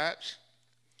scribes,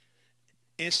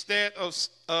 instead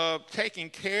of taking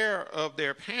care of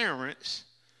their parents,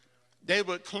 they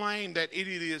would claim that it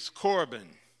is Corban.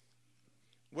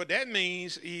 What that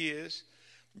means is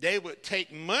they would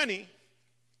take money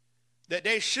that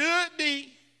they should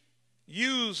be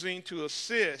using to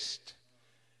assist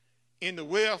in the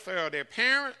welfare of their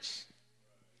parents,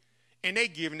 and they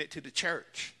giving it to the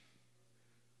church.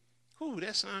 Ooh,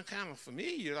 that sounds kind of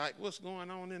familiar, like what's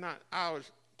going on in our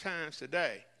times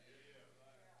today.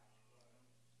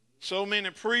 So many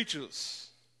preachers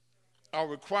are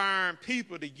requiring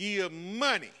people to give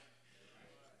money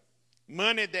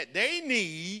that they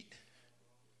need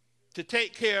to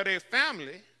take care of their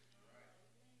family,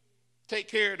 take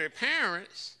care of their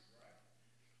parents,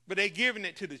 but they're giving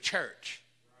it to the church.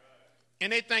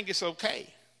 And they think it's okay.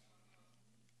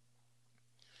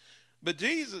 But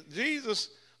Jesus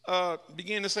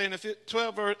began to say in the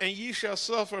 12th verse, and ye shall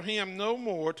suffer him no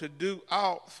more to do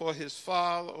aught for his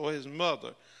father or his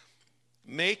mother,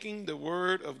 making the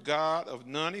word of God of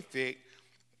none effect,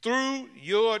 through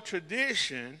your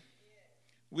tradition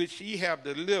which ye have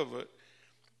delivered,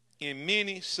 in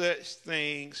many such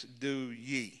things do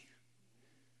ye.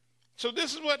 So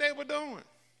this is what they were doing.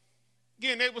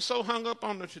 Again, they were so hung up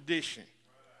on the tradition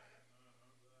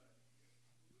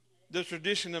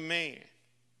of man,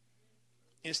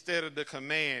 instead of the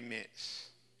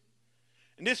commandments.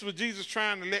 And this was Jesus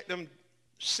trying to let them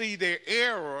see their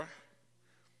error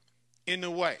in the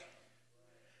way.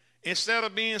 Instead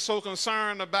of being so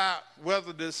concerned about whether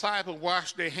the disciples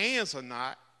washed their hands or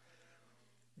not,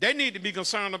 they need to be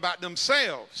concerned about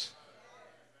themselves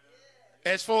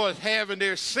as far as having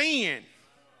their sin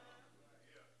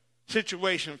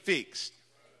situation fixed.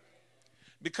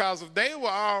 Because if they were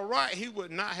all right, he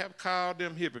would not have called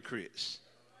them hypocrites.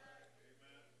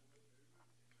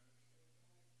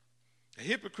 A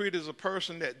hypocrite is a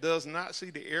person that does not see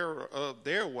the error of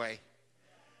their way,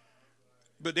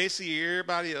 but they see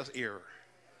everybody else's error.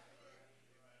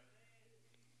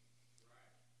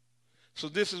 So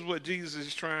this is what Jesus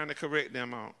is trying to correct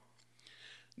them on.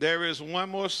 There is one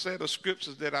more set of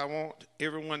scriptures that I want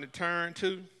everyone to turn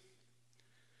to.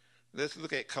 Let's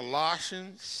look at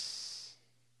Colossians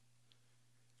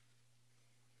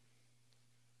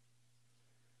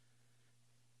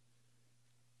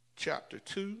chapter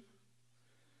 2.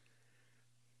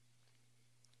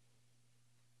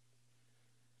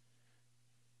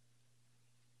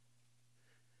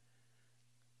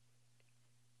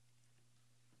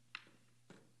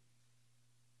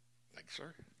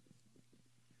 Sir.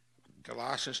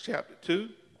 Colossians chapter 2.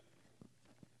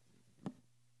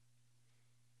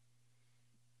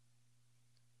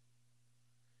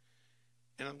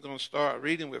 And I'm going to start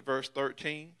reading with verse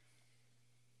 13.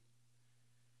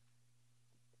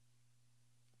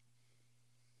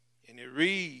 And it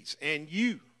reads, "And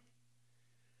you,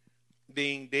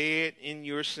 being dead in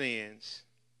your sins,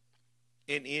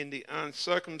 and in the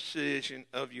uncircumcision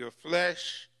of your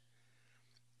flesh,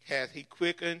 hath he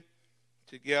quickened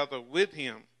together with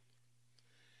him,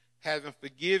 having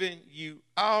forgiven you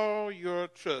all your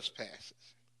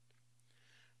trespasses,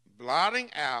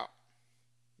 blotting out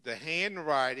the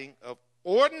handwriting of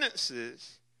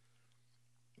ordinances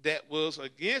that was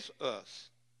against us,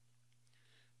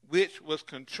 which was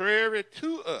contrary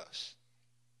to us,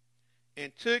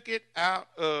 and took it out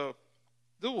of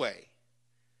the way,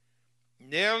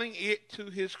 nailing it to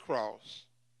his cross,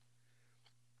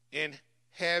 and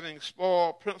having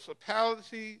spoiled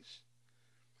principalities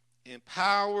and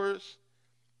powers,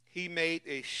 he made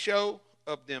a show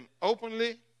of them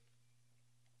openly,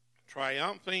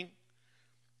 triumphing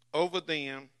over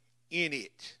them in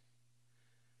it."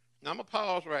 Now I'm going to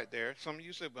pause right there. Some of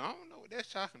you say, "Well, I don't know what that's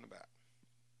talking about."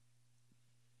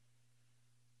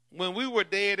 When we were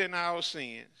dead in our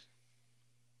sins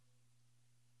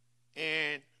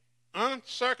and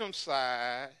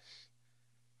uncircumcised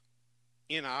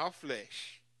in our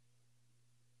flesh,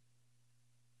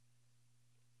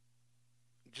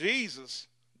 Jesus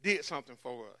did something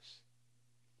for us.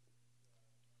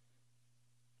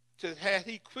 To have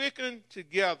he quickened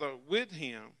together with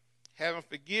him, having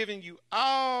forgiven you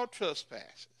all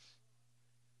trespasses.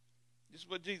 This is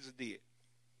what Jesus did.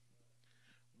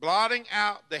 Blotting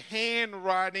out the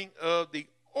handwriting of the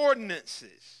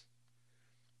ordinances.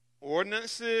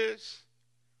 Ordinances,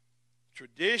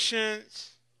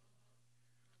 traditions,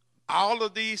 all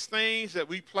of these things that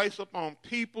we place upon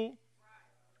people,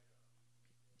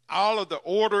 all of the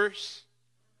orders,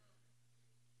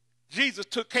 Jesus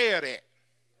took care of that.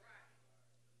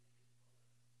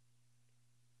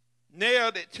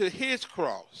 Nailed it to his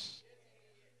cross.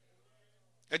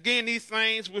 Again, these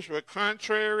things which were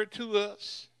contrary to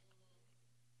us.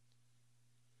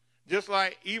 Just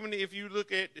like even if you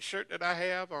look at the shirt that I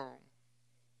have on,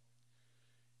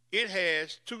 it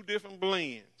has two different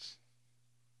blends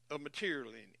of material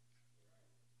in it.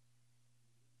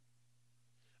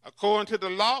 According to the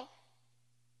law,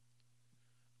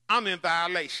 I'm in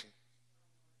violation.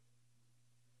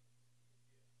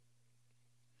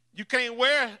 You can't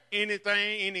wear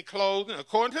anything, any clothing,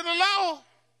 according to the law,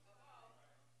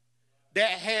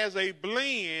 that has a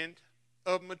blend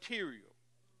of material.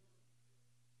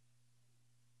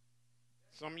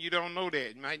 Some of you don't know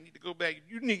that. You might need to go back.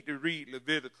 You need to read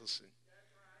Leviticus and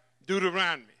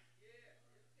Deuteronomy.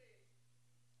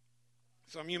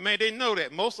 Some of you may didn't know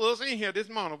that. Most of us in here this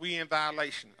morning, we in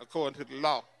violation according to the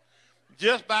law.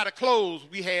 Just by the clothes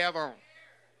we have on.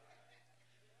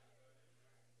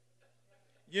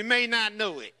 You may not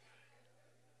know it.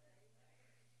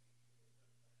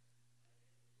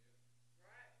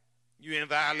 You're in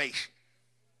violation.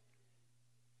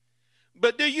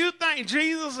 But do you think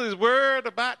Jesus is worried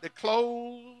about the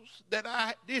clothes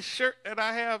this shirt that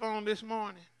I have on this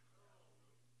morning?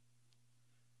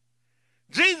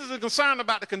 Jesus is concerned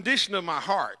about the condition of my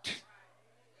heart.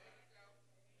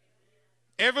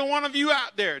 Every one of you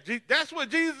out there, that's what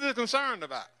Jesus is concerned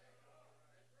about.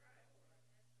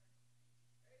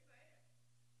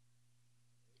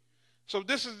 So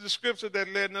this is the scripture that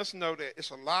letting us know that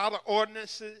it's a lot of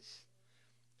ordinances,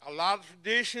 a lot of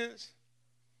traditions,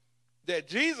 that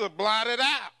Jesus blotted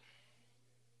out.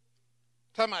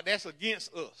 Talking about that's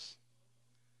against us.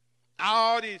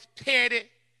 All this petty,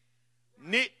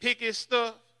 nitpicky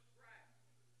stuff.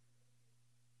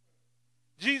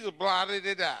 Jesus blotted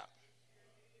it out.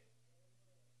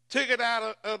 Took it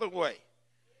out of the way.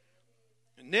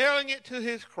 Nailing it to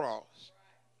his cross.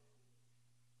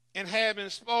 And having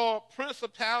spoiled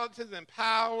principalities and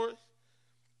powers,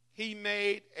 he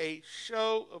made a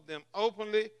show of them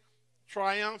openly,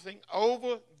 triumphing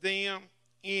over them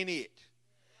in it.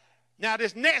 Now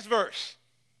this next verse,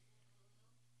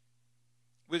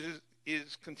 which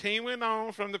is continuing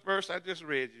on from the verse I just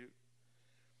read you,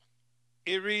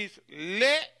 it reads,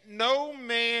 let no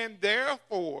man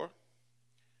therefore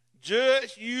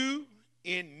judge you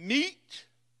in meat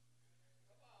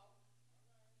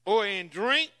or in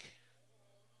drink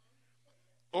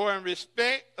or in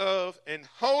respect of an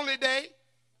holy day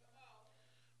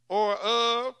or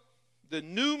of the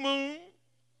new moon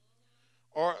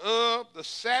or of the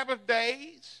Sabbath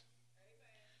days,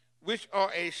 which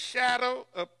are a shadow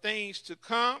of things to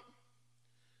come,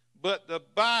 but the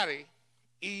body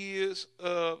is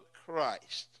of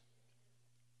Christ.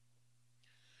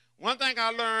 One thing I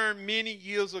learned many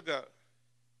years ago,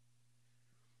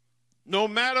 no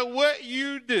matter what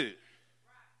you do,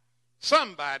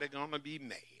 somebody gonna be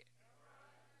mad.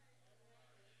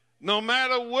 No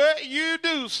matter what you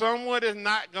do, someone is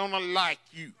not gonna like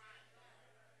you.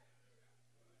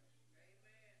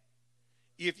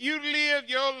 If you live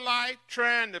your life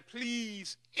trying to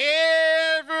please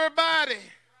everybody,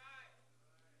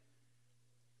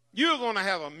 you're going to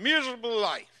have a miserable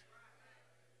life.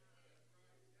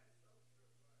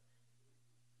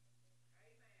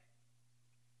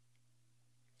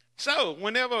 So,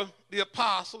 whenever the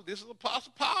apostle, this is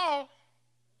Apostle Paul,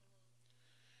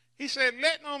 he said,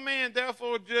 let no man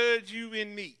therefore judge you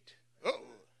in meat. Uh-oh.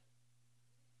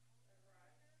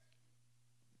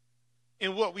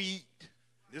 In what we eat.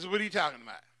 This is what he's talking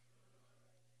about.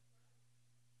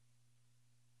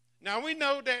 Now, we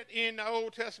know that in the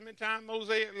Old Testament time,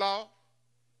 Mosaic law,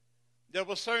 there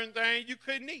were certain things you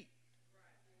couldn't eat.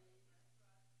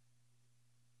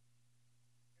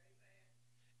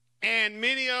 And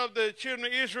many of the children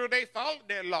of Israel, they followed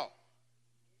that law.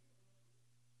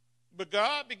 But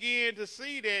God began to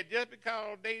see that just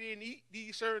because they didn't eat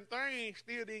these certain things,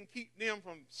 still didn't keep them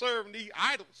from serving these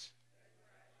idols.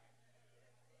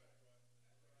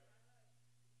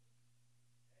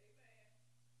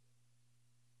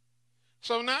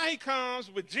 So now he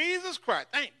comes with Jesus Christ.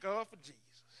 Thank God for Jesus.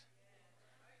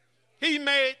 He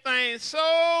made things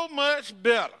so much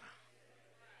better.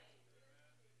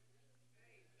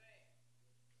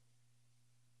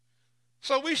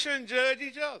 So we shouldn't judge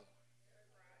each other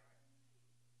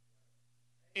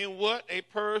in what a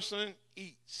person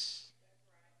eats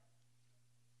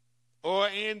or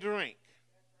in drink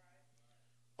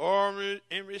or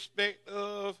in respect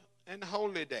of an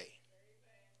holy day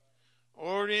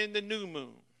or in the new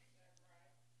moon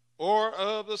or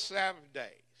of the Sabbath days.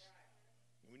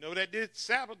 We know that this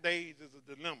Sabbath days is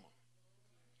a dilemma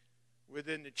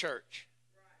within the church.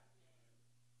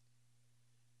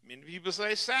 Many people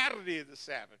say Saturday is the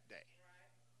Sabbath day.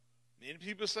 Many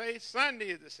people say Sunday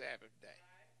is the Sabbath day.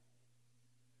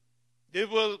 There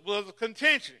was a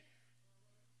contention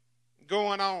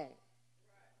going on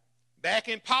back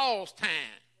in Paul's time,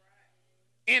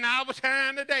 in our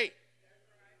time today.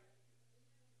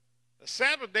 The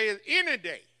Sabbath day is any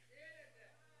day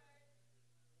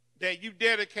that you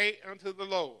dedicate unto the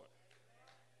Lord.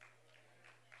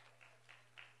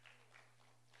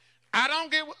 I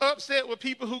don't get upset with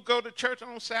people who go to church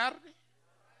on Saturday.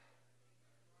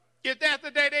 If that's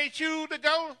the day they choose to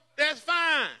go, that's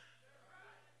fine.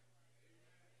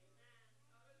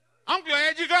 I'm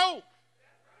glad you go.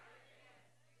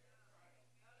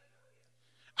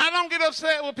 I don't get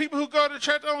upset with people who go to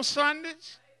church on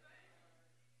Sundays.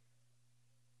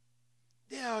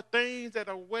 There are things that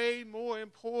are way more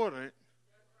important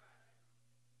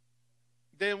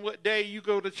than what day you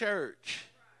go to church.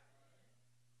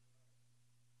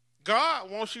 God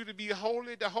wants you to be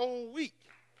holy the whole week.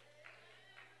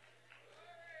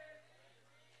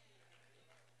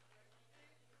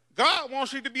 God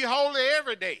wants you to be holy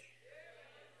every day.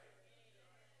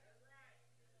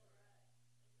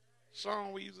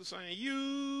 Song we used to sing,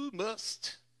 you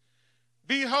must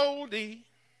be holy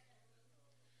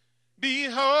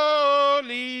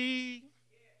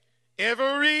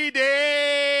every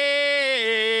day.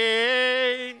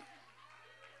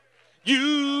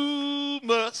 You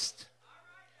must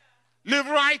live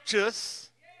righteous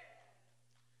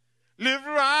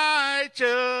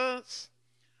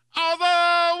all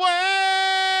the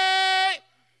way.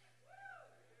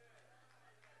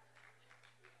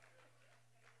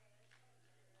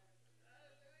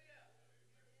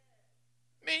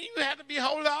 mean, you have to be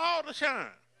holy all the time.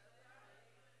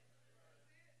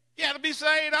 You have to be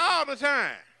saved all the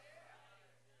time.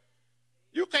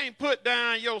 You can't put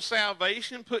down your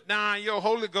salvation, put down your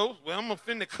Holy Ghost. Well, I'm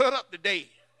finna cut up today.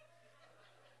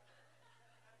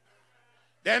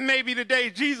 That may be the day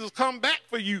Jesus come back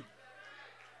for you.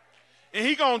 And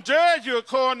he going to judge you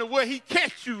according to what he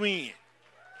catch you in.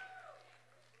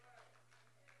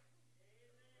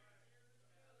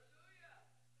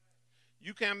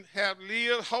 You can have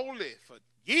lived holy for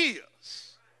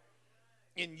years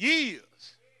and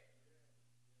years.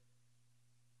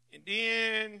 And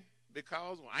then,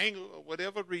 because of anger or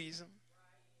whatever reason,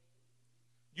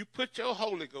 you put your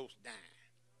Holy Ghost down.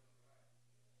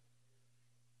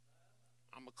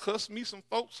 I'm going to cuss me some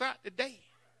folks out today.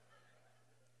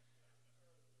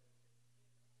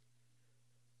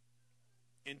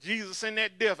 And Jesus sent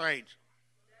that death angel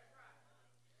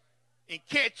and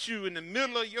catch you in the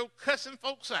middle of your cussing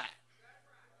folks out.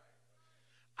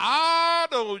 All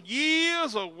those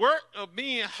years of work of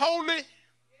being holy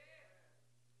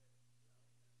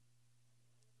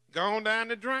gone down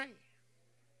the drain.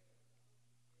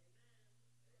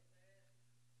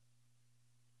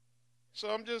 So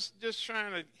I'm just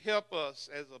trying to help us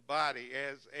as a body,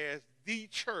 as the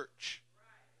church,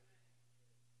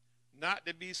 not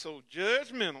to be so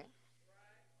judgmental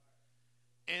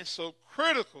and so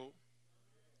critical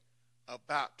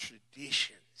about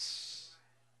traditions.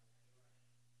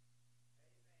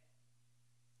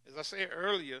 As I said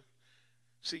earlier,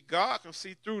 see, God can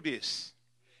see through this.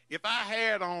 If I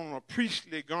had on a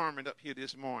priestly garment up here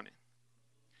this morning,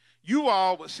 you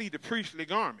all would see the priestly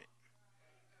garment.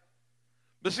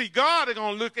 But see, God is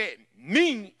going to look at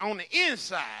me on the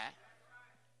inside,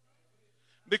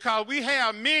 because we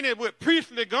have many with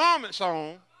priestly garments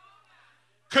on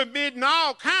committing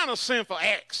all kind of sinful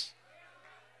acts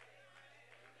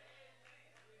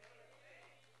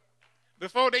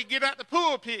before they get out the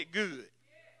pulpit good.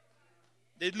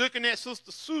 They're looking at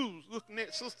Sister Sue, looking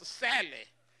at Sister Sally.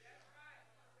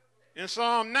 And so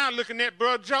I'm now looking at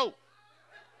Brother Joe.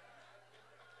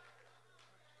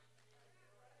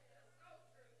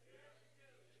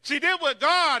 See,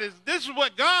 this is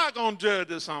what God gonna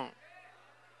judge us on.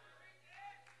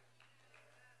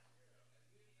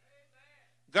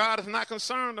 God is not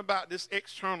concerned about this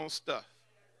external stuff.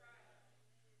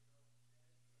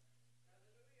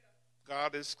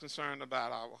 God is concerned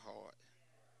about our heart.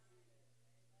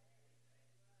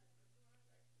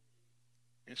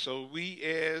 And so we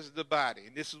as the body,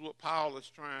 and this is what Paul is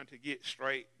trying to get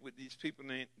straight with these people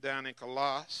down in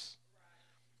Colossus,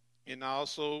 and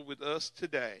also with us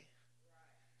today,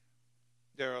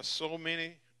 there are so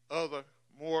many other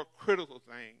more critical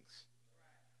things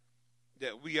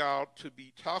that we ought to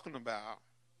be talking about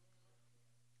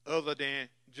other than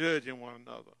judging one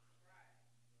another.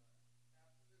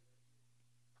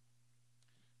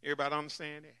 Everybody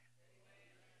understand that?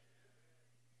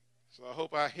 So I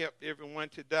hope I helped everyone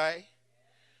today.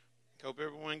 Hope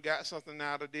everyone got something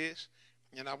out of this.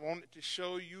 And I wanted to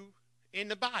show you in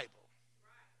the Bible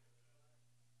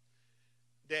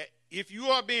that if you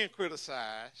are being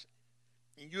criticized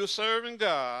and you're serving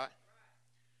God,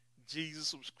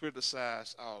 Jesus was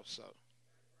criticized also.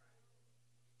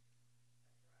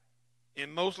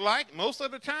 And most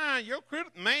of the time, your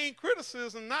main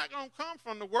criticism not going to come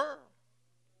from the world.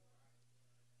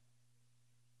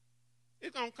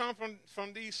 It's going to come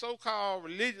from these so-called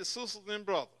religious sisters and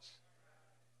brothers.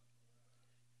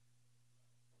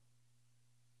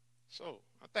 So,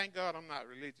 I thank God I'm not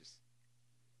religious.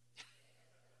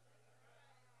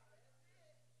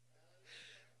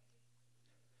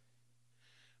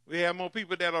 We have more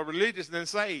people that are religious than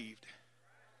saved.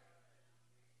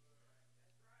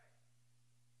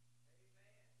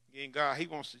 And God, he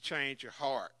wants to change your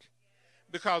heart.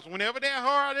 Because whenever that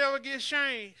heart ever gets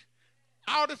changed,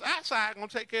 all this outside going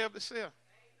to take care of itself.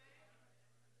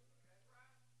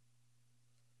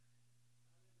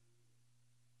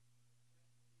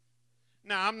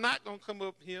 Now, I'm not going to come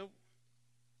up here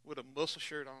with a muscle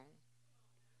shirt on.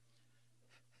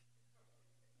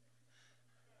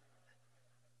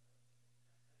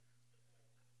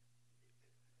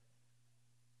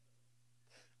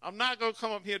 I'm not going to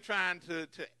come up here trying to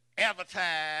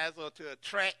advertise or to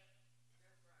attract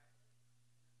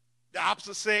the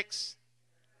opposite sex.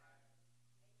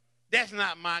 That's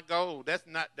not my goal. That's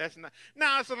not.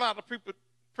 Now, it's a lot of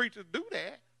preachers do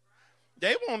that.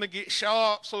 They want to get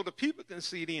sharp so the people can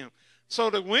see them, so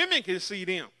the women can see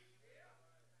them.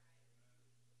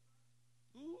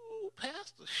 Ooh,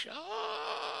 Pastor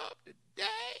Sharp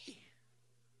today.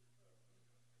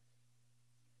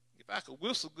 If I could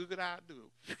whistle good, I'd do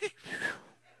it.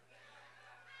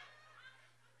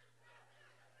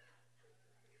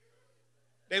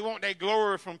 They want their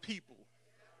glory from people.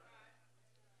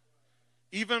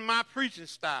 Even my preaching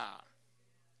style.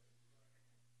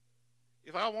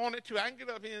 If I wanted to, I can get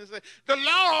up here and say, the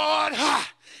Lord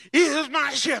is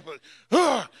my shepherd.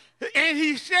 And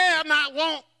he shall not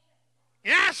want.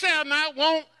 And I shall not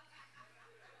want.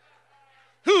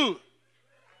 Who?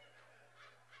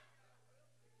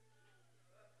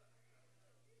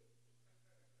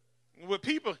 With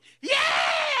people, yeah!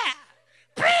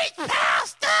 Preach,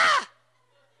 pastor!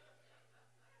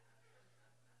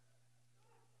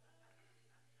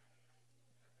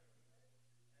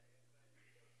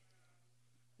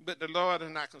 But the Lord is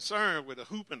not concerned with a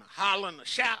hoop and a holler and a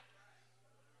shout.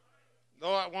 The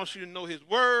Lord wants you to know his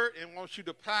word and wants you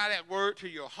to apply that word to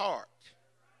your heart.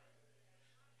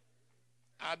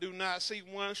 I do not see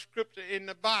one scripture in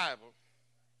the Bible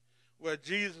where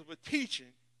Jesus was teaching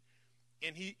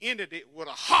and he ended it with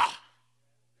a ha.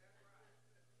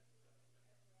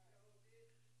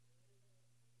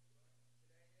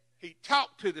 He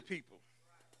talked to the people.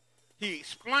 He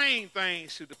explained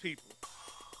things to the people.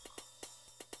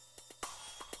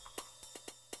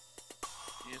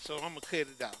 And so I'm going to cut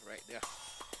it out right there.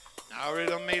 I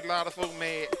already done made a lot of folk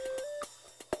mad.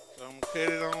 So I'm going to cut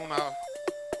it on off.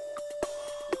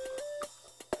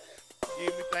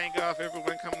 Give me thank God for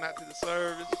everyone coming out to the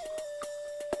service.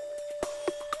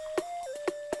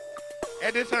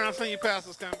 At this time, senior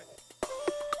pastor's coming.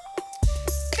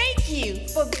 Thank you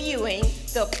for viewing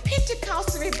the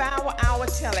Pentecostal Revival Hour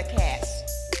telecast.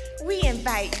 We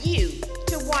invite you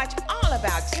to watch all of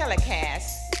our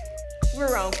telecasts.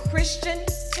 We're on Christian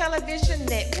Television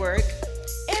Network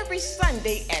every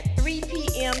Sunday at 3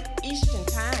 p.m. Eastern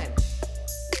Time.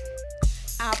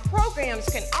 Our programs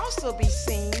can also be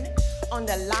seen on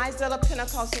the Lizella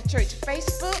Pentecostal Church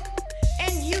Facebook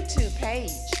and YouTube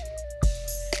page.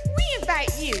 We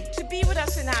invite you to be with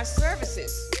us in our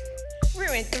services.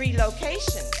 We're in 3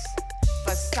 locations: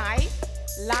 Forsyth,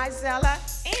 Lizella,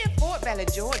 and Fort Valley,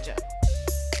 Georgia.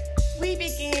 We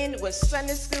begin with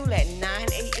Sunday school at 9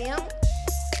 a.m.,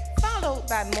 followed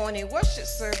by morning worship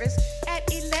service at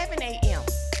 11 a.m.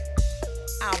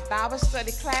 Our Bible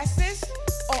study classes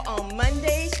are on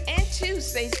Mondays and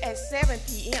Tuesdays at 7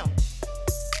 p.m.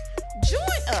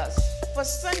 Join us for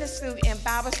Sunday school and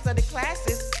Bible study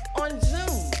classes on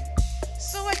Zoom.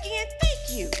 So again,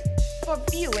 thank you for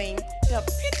viewing the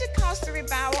Pentecostal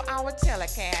Revival Hour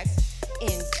telecast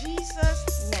in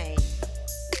Jesus' name.